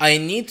 I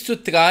need to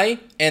try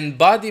and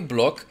body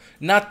block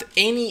not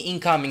any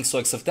incoming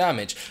source of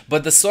damage,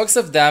 but the source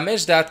of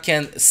damage that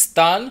can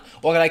stun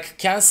or like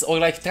cancel or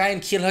like try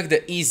and kill her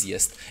the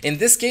easiest. In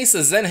this case,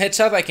 a Zen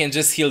headshot, I can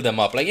just heal them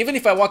up. Like even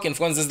if I walk in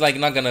front, it's like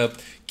not gonna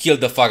kill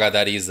the Pharah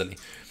that easily.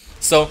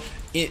 So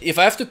if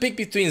I have to pick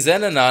between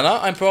Zen and Ana,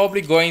 I'm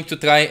probably going to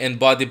try and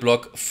body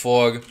block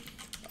for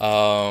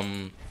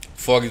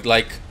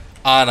like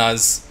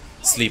Ana's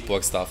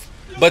sleepwalk stuff.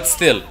 But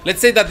still, let's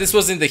say that this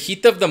was in the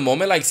heat of the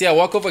moment. Like, see, I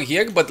walk over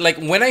here, but like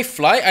when I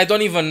fly, I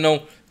don't even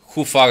know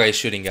who Pharah is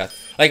shooting at.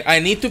 Like, I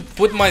need to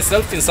put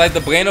myself inside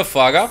the brain of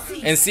Pharah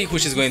and see who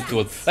she's going to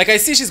ult. Like, I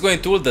see she's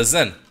going to ult the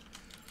Zen,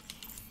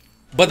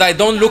 but I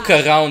don't look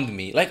around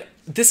me. Like,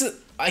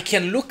 I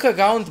can look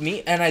around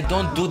me, and I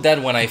don't do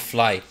that when I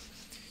fly.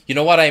 You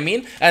know what I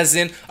mean? As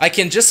in, I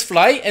can just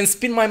fly and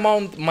spin my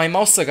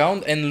mouse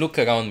around and look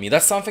around me.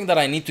 That's something that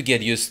I need to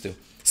get used to.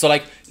 So,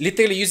 like,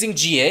 literally using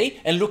GA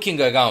and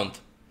looking around.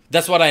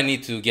 That's what I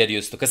need to get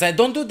used to. Because I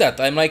don't do that.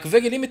 I'm, like,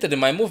 very limited in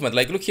my movement.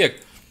 Like, look here.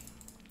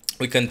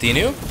 We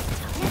continue.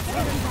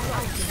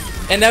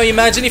 And now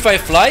imagine if I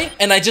fly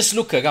and I just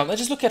look around. I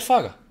just look at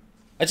Pharah.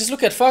 I just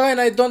look at Pharah and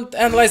I don't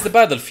analyze the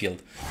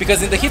battlefield.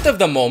 Because in the heat of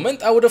the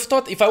moment, I would have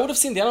thought, if I would have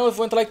seen the enemy, I would have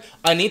went like,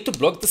 I need to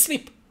block the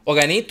sleep. Or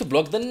I need to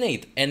block the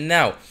nade. And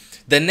now,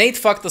 the nade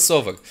fucked us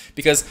over.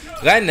 Because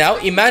right now,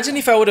 imagine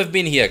if I would have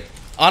been here.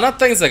 Ana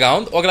turns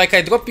around, or like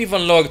I drop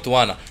even lower to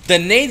Ana. The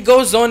nade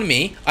goes on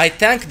me, I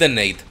tank the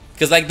nade.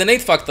 Because like the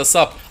nade fucked us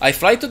up. I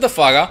fly to the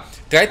Pharah,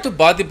 try to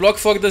body block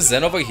for the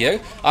Zen over here.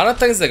 Ana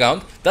turns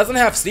around, doesn't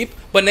have sleep,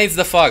 but nades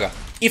the Pharah.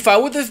 If I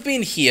would have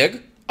been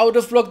here, I would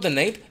have blocked the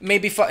nade,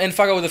 maybe and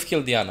Pharah would have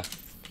killed Diana.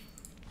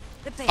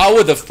 I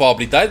would have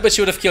probably died, but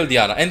she would have killed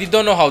Diana. And you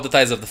don't know how the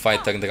tides of the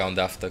fight turned around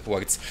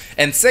afterwards.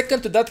 And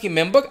second to that,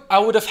 remember, I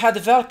would have had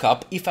Valk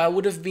up if I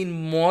would have been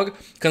more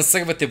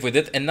conservative with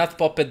it and not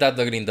pop it that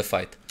early in the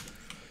fight.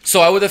 So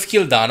I would have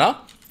killed Ana,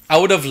 I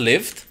would have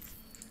lived,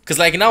 because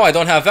like now I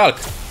don't have Valk.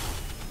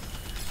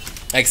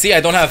 Like see, I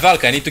don't have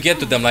Valk, I need to get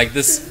to them like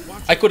this.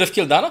 I could have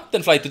killed Ana,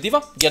 then fly to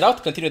Diva, get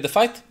out, continue the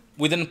fight.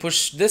 We didn't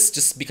push this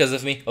just because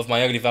of me, of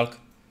my early Valk.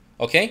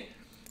 Okay?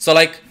 So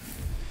like,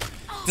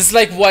 this is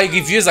like why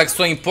reviews are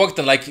so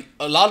important. Like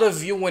a lot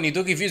of you, when you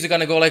do reviews, you're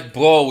gonna go like,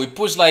 bro, we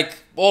pushed like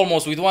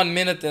almost with 1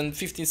 minute and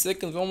 15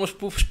 seconds, we almost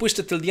pushed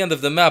it till the end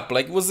of the map.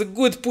 Like it was a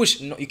good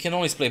push. No, you can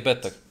always play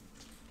better.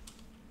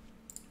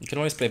 You can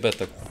always play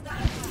better.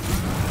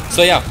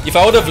 So yeah, if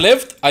I would have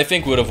lived, I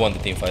think we would have won the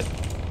team fight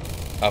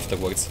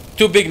afterwards.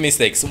 Two big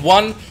mistakes.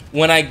 One,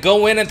 when I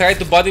go in and try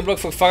to body block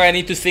for Pharah, I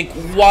need to think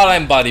while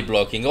I'm body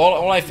blocking.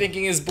 All I'm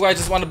thinking is, bro, I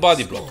just want to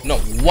body block. No,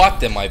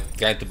 what am I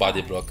trying to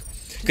body block?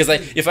 Because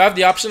like, if I have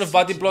the option of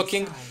body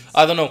blocking,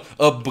 I don't know,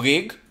 a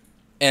Brig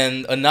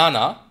and a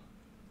Nana,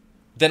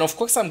 then of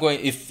course I'm going,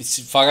 if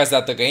Pharah's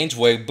at the range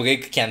where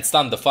Brig can't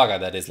stun the Pharah,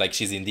 that is, like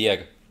she's in the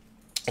air.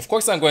 Of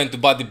course I'm going to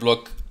body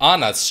block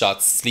Ana's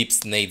shots,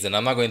 sleeps, nades, and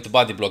I'm not going to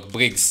body block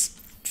Brig's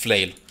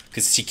flail.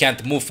 Because she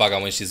can't move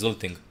Pharah when she's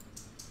ulting.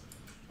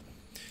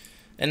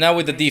 And now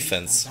with the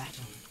defense.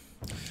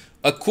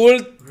 A cool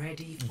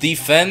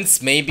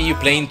defense, maybe you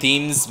play in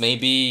teams,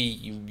 maybe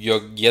you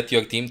get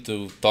your team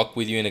to talk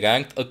with you in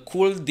ranked. A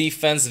cool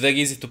defense, very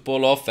easy to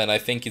pull off, and I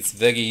think it's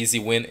very easy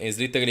win, is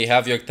literally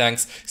have your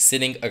tanks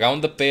sitting around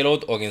the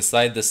payload or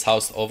inside this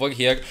house over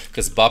here,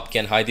 because Bob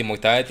can hide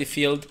immortality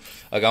field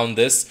around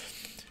this,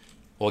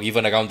 or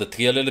even around the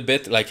tree a little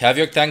bit. Like have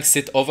your tanks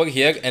sit over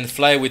here and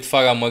fly with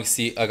Pharah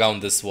Mercy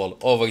around this wall,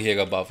 over here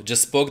above.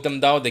 Just poke them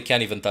down, they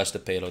can't even touch the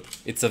payload.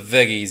 It's a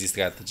very easy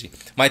strategy.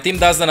 My team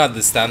doesn't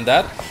understand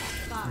that.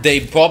 They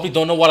probably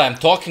don't know what I'm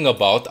talking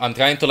about. I'm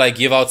trying to like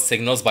give out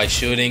signals by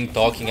shooting,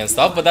 talking and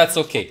stuff, but that's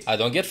okay. I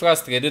don't get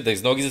frustrated.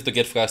 There's no reason to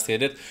get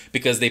frustrated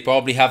because they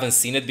probably haven't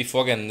seen it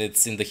before and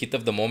it's in the heat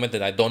of the moment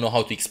and I don't know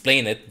how to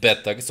explain it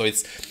better. So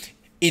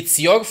it's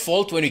your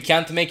fault when you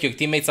can't make your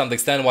teammates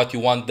understand what you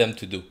want them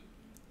to do,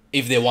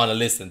 if they want to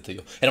listen to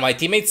you. And my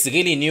teammates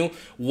really knew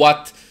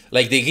what,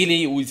 like they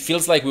really, it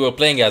feels like we were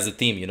playing as a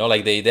team, you know,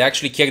 like they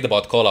actually cared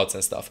about callouts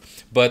and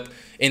stuff. But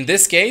in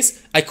this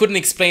case, I couldn't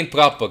explain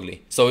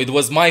properly. So it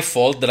was my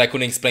fault that I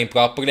couldn't explain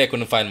properly. I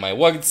couldn't find my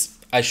words.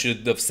 I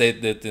should have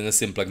said it in a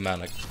simpler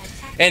manner.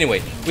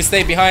 Anyway, we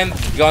stay behind,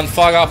 go on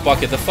Farah,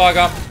 pocket the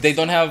Farah. They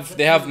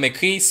have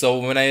McCree, so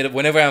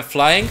whenever I'm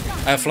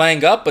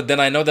flying up, but then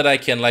I know that I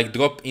can like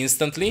drop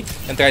instantly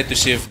and try to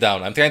shift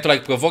down. I'm trying to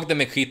like provoke the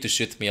McCree to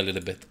shoot me a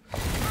little bit.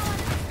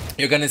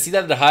 You're gonna see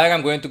that the higher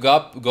I'm going to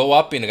go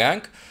up in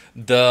rank,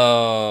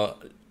 the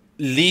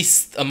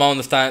least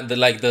amount of time,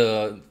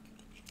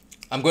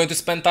 I'm going to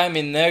spend time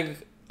in Neg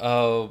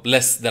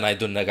less than I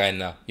do right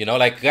now. You know,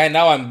 like right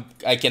now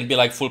I can be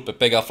like full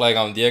Pepega, fly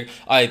around the air.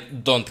 I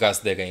don't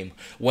trust the aim.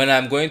 When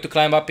I'm going to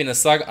climb up in a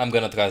SAR, I'm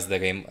gonna trust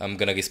the aim. I'm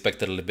gonna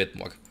respect it a little bit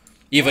more.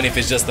 Even if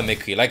it's just a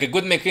McCree. Like a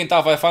good McCree in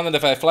top 500,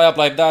 if I fly up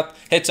like that,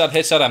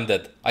 headshot, I'm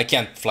dead. I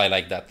can't fly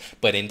like that.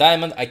 But in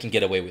Diamond, I can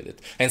get away with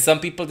it. And some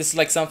people, this is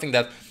like something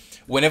that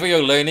whenever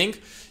you're learning,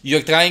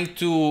 you're trying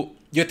to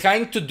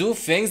do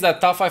things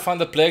that top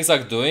 500 players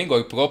are doing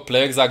or pro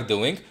players are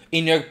doing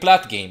in your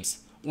plat games.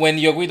 When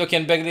your widow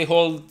can barely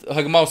hold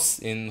her mouse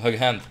in her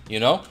hand, you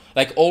know?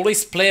 Like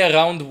always play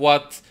around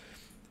what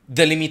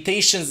the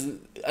limitations,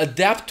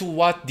 adapt to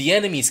what the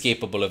enemy is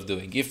capable of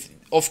doing. If,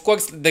 of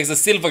course, there's a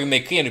silver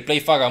McCree and you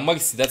play Farah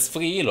Mercy, that's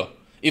free elo.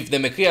 If the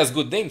McCree has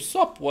good aim,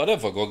 swap,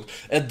 whatever, go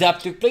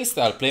adapt your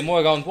playstyle, play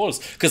more around walls.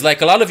 Because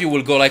like a lot of you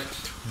will go like,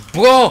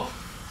 bro,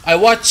 I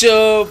watch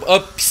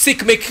a sick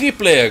McCree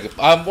player.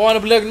 I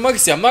want to learn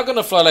Mercy. I'm not going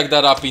to fly like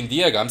that up in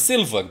the air. I'm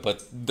silver,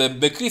 but the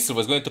McCree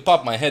silver is going to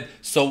pop my head.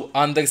 So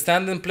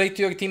understand and play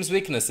to your team's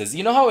weaknesses.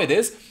 You know how it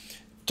is?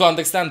 To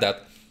understand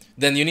that,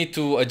 then you need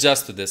to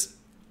adjust to this.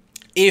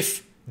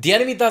 If the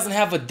enemy doesn't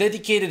have a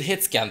dedicated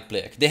hit scan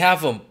player, they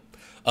have a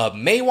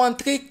Mei 1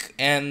 trick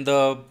and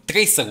a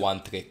Tracer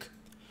 1 trick,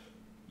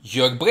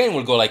 your brain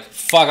will go like,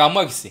 Farah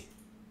Mercy.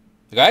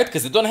 Right?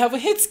 Because they don't have a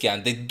hit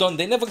scan.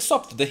 They never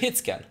swapped the hit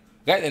scan.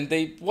 Right, and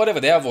they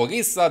have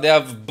Orisa, they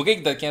have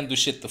Brick that can do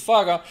shit to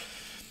Farah,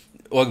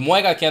 or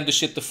Moira can do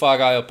shit to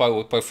Farah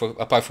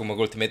apart from her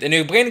ultimate, and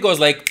your brain goes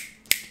like,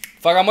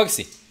 Farah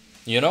Mercy,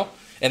 you know,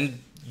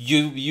 and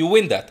you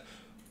win that.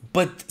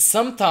 But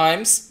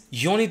sometimes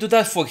you only do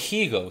that for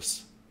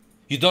heroes.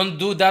 You don't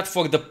do that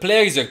for the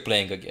players you're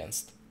playing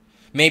against.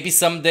 Maybe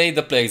someday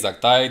the players are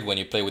tired when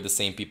you play with the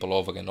same people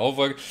over and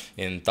over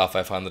in top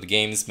 500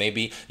 games.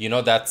 Maybe, you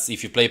know that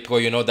if you play pro,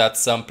 you know that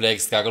some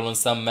players struggle on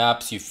some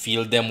maps. You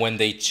feel them when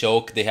they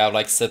choke. They have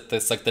like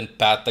certain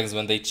patterns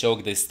when they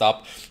choke. They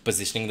stop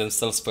positioning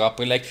themselves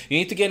properly. Like, you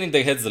need to get in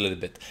their heads a little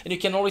bit. And you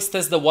can always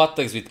test the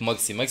waters with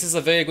Mercy. Mercy is a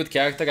very good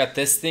character at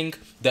testing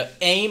the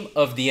aim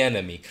of the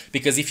enemy.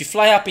 Because if you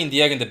fly up in the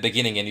air in the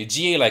beginning and you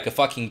GA like a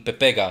fucking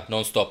Pepega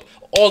non-stop,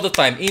 all the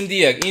time, in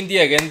the air, in the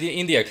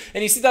air,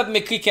 and you see that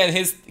McCree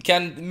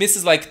can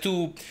misses like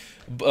 20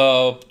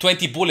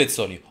 bullets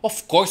on you.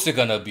 Of course you're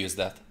gonna abuse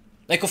that.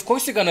 Like, of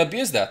course you're gonna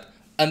abuse that.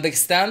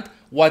 Understand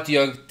what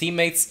your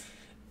teammates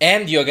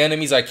and your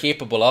enemies are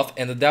capable of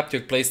and adapt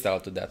your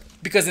playstyle to that.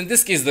 Because in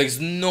this case, there's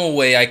no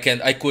way I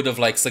could have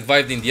like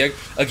survived in the air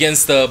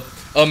against a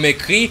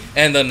McCree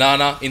and a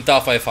Nana in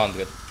top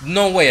 500.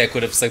 No way I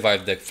could have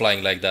survived there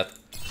flying like that.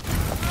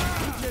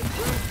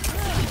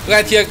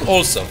 Right here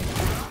also.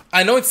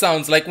 I know it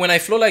sounds like when I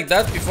flow like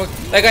that before,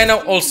 like I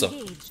know also.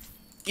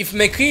 If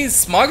McCree is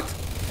smart,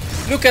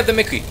 look at the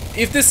McCree.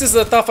 If this is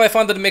a top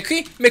 500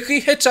 McCree,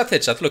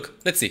 headshot, look,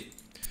 let's see.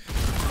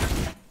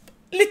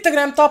 Literally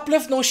I'm top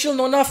left, no shield,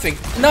 no nothing.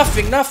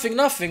 Nothing.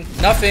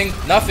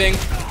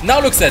 Now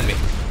looks at me.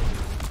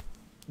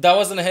 That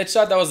wasn't a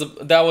headshot,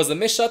 that was a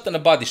miss shot and a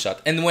body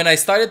shot. And when I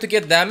started to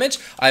get damage,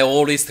 I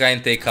always try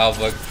and take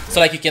cover. So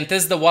like you can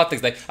test the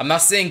waters. Like, I'm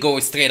not saying go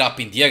straight up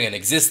in the air and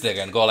exist there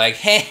and go like,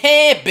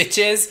 hey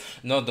bitches.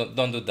 No,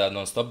 don't do that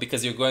non-stop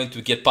because you're going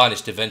to get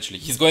punished eventually.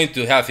 He's going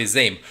to have his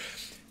aim.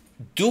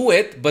 Do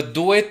it, but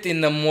do it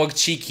in a more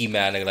cheeky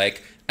manner.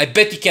 Like, I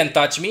bet you can't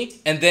touch me.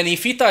 And then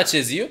if he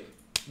touches you,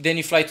 then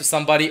you fly to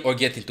somebody or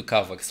get into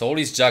cover. So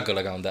always juggle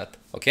around that,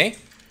 okay?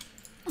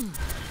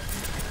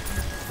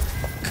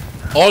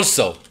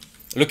 Also,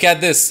 look at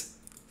this.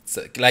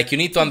 Like, you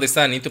need to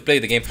understand, you need to play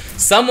the game.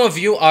 Some of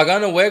you are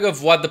unaware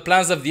of what the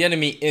plans of the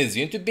enemy is.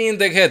 You need to be in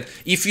their head.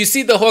 If you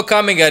see the hawk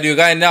coming at you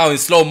right now in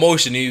slow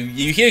motion,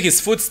 you hear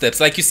his footsteps,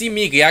 like you see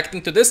me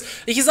reacting to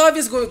this, he's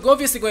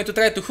obviously going to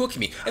try to hook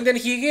me. And then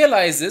he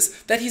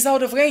realizes that he's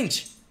out of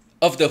range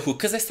of the hook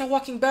because I start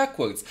walking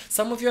backwards.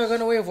 Some of you are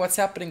unaware of what's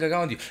happening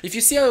around you. If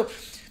you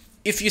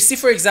see,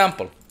 for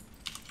example,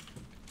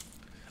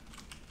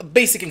 a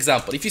basic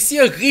example, if you see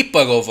a Reaper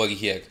over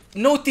here,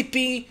 no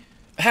TP,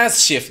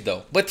 has shift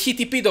though, but he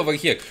TP'd over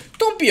here.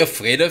 Don't be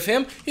afraid of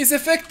him. His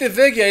effective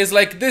area is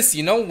like this,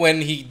 you know,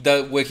 when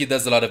where he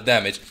does a lot of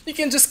damage. You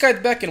can just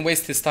kite back and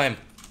waste his time.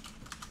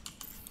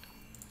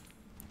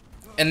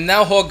 And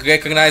now Hog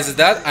recognizes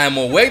that. I'm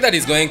aware that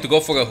he's going to go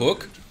for a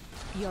hook.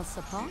 Your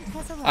support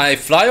has arrived. I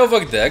fly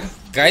over there,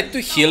 try to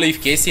heal in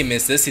case he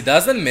misses. He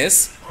doesn't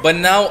miss, but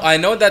now I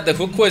know that the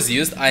hook was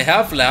used. I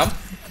have lamp,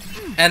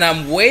 and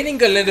I'm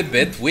waiting a little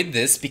bit with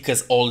this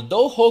because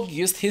although Hog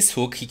used his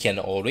hook, he can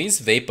always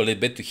vape a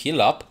little bit to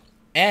heal up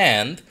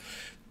and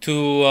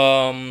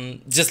to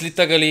just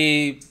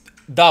literally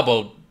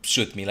double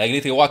shoot me, like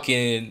literally walk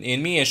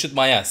in me and shoot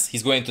my ass.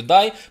 He's going to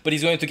die, but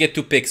he's going to get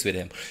 2 picks with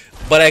him.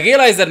 But I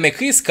realize that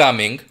McCree is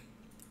coming,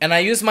 and I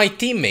use my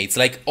teammates.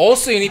 Like,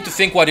 also you need to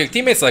think what your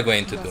teammates are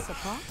going to do.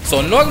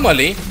 So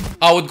normally,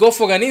 I would go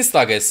for an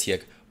insta-res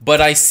here,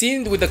 but I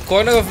see with the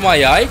corner of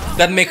my eye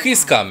that McCree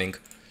is coming.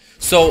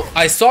 So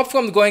I stop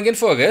from going in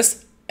for a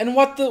res, and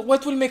what will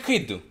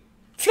McCree do?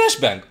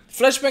 Flashbang!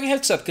 Flashbang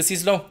headshot, because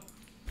he's low.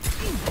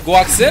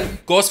 Walks in,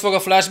 goes for a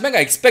flashbang, I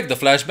expect the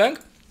flashbang.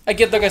 I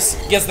get the res,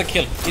 gets the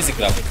kill. Easy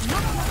clap.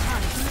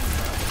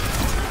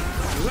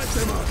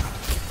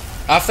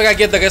 After I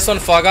get the res on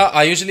Farah,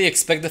 I usually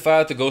expect the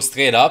Farah to go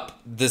straight up.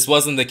 This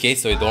wasn't the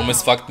case, so it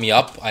almost fucked me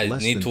up. I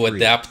need to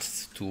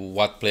adapt to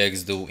what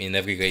players do in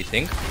every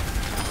rating.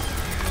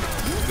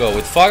 Go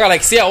with Farah,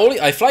 like, see,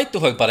 I fly to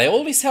her, but I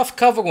always have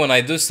cover when I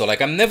do so.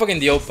 Like, I'm never in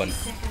the open.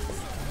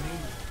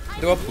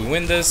 Drop, we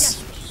win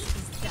this.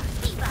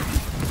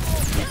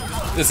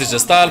 This is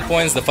just style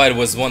points. The fight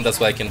was won, that's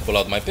why I can pull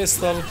out my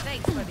pistol.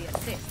 Thanks for the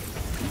assist.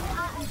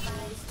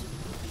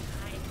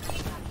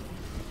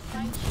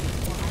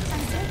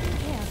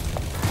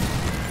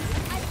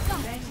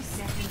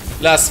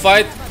 Last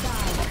fight,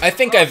 I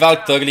think I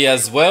valked early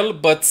as well,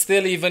 but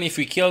still, even if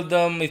we kill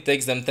them, it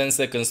takes them 10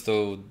 seconds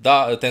to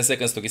 10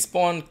 seconds to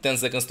respawn, 10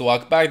 seconds to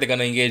walk back. They're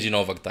gonna engage in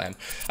overtime.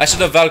 I should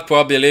have valked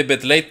probably a little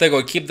bit later,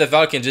 or keep the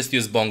valk and just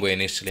use bongo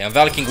initially. I'm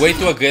valking way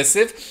too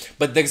aggressive,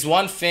 but there's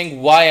one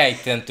thing why I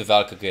tend to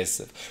valk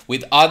aggressive.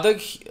 With other,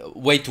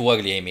 way too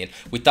early I mean,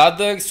 with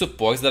other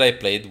supports that I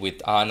played,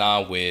 with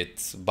Ana,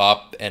 with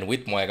Bap, and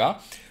with Moira,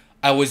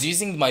 I was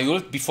using my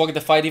ult before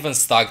the fight even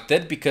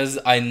started because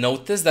I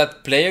noticed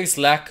that players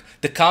lack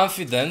the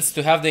confidence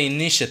to have the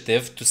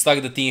initiative to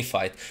start the team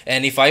fight.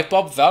 And if I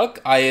pop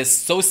Valk, I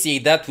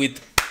associate that with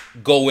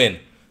go in.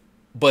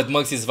 But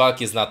Mercy's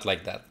Valk is not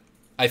like that.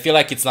 I feel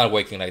like it's not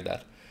working like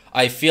that.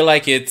 I feel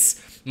like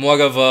it's more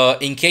of a,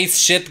 in case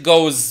shit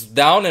goes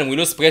down and we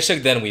lose pressure,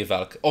 then we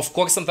Valk. Of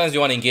course, sometimes you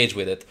want to engage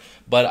with it.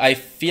 But I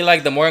feel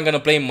like the more I'm going to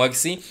play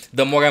Mercy,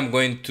 the more I'm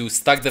going to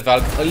start the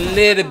Valk a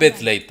little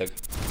bit later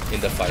in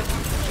the fight.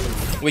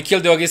 We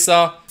killed the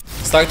Orisa,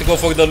 start to go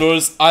for the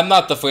lulz. I'm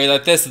not afraid, I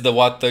tested the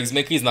waters.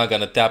 McCree's not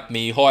gonna tap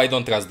me. Oh, I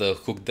don't trust the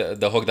hook,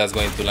 the hog that's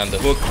going to land the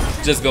hook.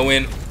 Just go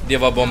in,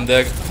 Diva bomb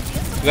there.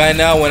 Right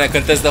now, when I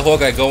contest the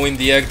hog, I go in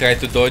the air, try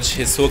to dodge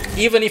his hook.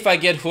 Even if I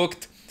get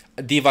hooked,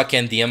 Diva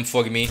can DM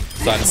for me,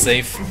 so I'm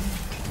safe.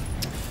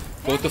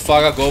 Go to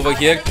Farah, go over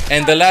here.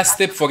 And the last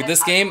tip for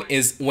this game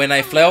is when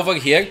I fly over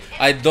here,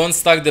 I don't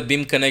start the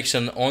beam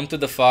connection onto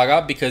the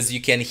Farah because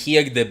you can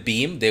hear the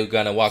beam. They're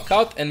gonna walk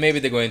out and maybe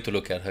they're going to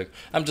look at her.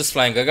 I'm just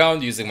flying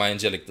around using my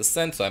angelic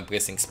descent, so I'm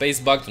pressing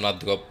spacebar to not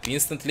drop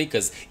instantly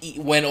because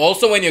when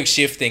you're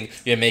shifting,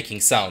 you're making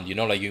sound, you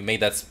know, like you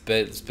make that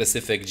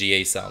specific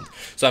GA sound.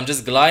 So I'm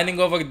just gliding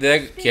over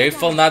there,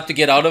 careful not to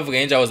get out of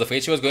range. I was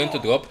afraid she was going to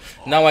drop.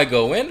 Now I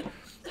go in.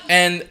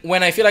 And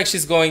when I feel like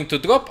she's going to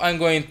drop, I'm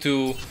going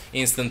to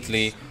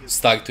instantly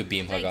start to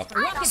beam her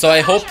up. So I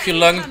hope you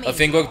learned a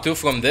thing or two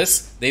from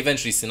this. They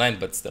eventually C9,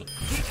 but still.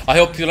 I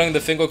hope you learned a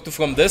thing or two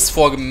from this.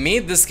 For me,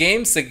 this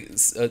game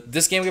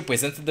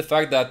represented the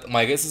fact that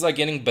my races are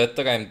getting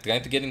better. I'm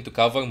trying to get into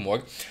cover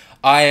more.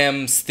 I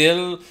am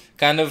still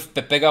kind of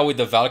Pepega with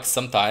the Valk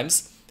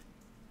sometimes.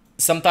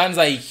 Sometimes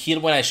I heal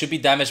when I should be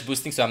damage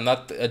boosting, so I'm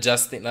not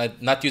adjusting,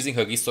 not using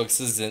her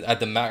resources at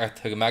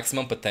her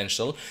maximum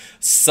potential.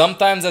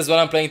 Sometimes as well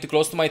I'm playing too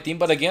close to my team,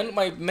 but again,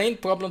 my main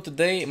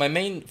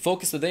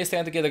focus today is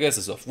trying to get the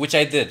races off, which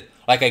I did.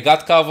 Like, I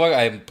got cover,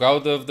 I'm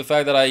proud of the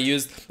fact that I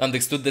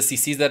understood the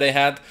CCs that I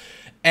had.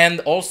 And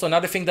also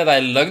another thing that I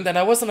learned and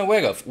I wasn't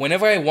aware of,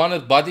 whenever I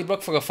wanted body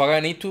block for a Farah, I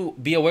need to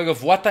be aware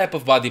of what type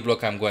of body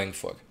block I'm going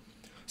for.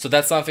 So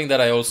that's something that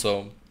I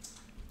also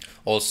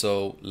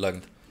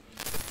learned.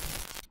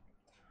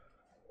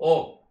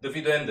 Oh, the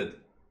video ended.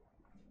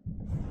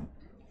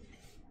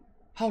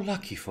 How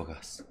lucky for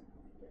us.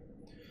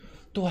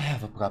 Do I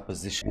have a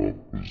proposition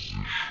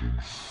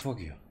for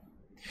you?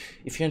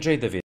 If you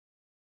enjoyed the video,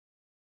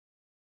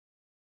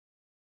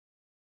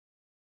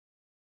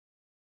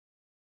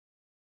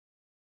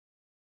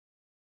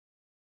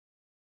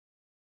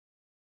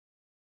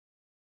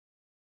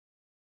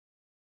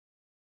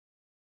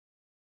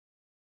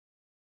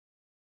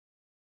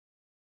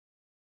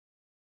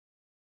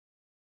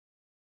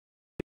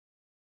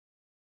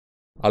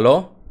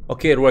 hello?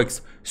 Okay, it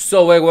works.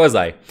 So where was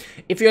I?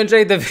 If you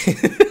enjoyed the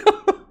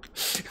video,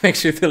 make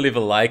sure to leave a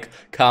like,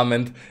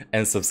 comment,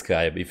 and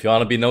subscribe. If you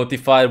want to be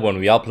notified when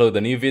we upload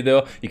a new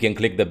video, you can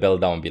click the bell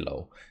down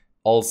below.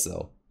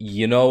 Also,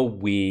 you know,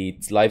 we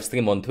live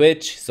stream on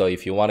Twitch, so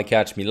if you want to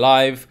catch me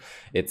live,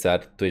 it's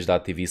at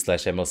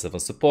twitch.tv/ml7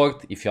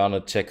 support. If you want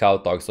to check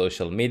out our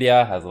social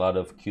media, has a lot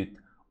of cute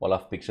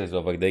Olaf pictures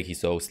over there. He's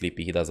so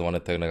sleepy, he doesn't want to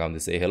turn around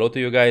to say hello to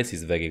you guys.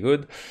 He's very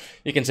good.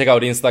 You can check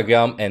out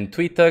Instagram and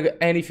Twitter,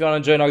 and if you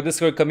want to join our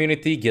Discord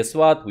community, guess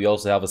what? We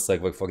also have a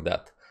server for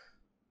that.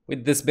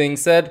 With this being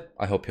said,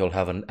 I hope you all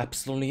have an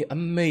absolutely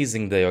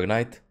amazing day or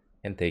night,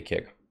 and take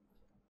care.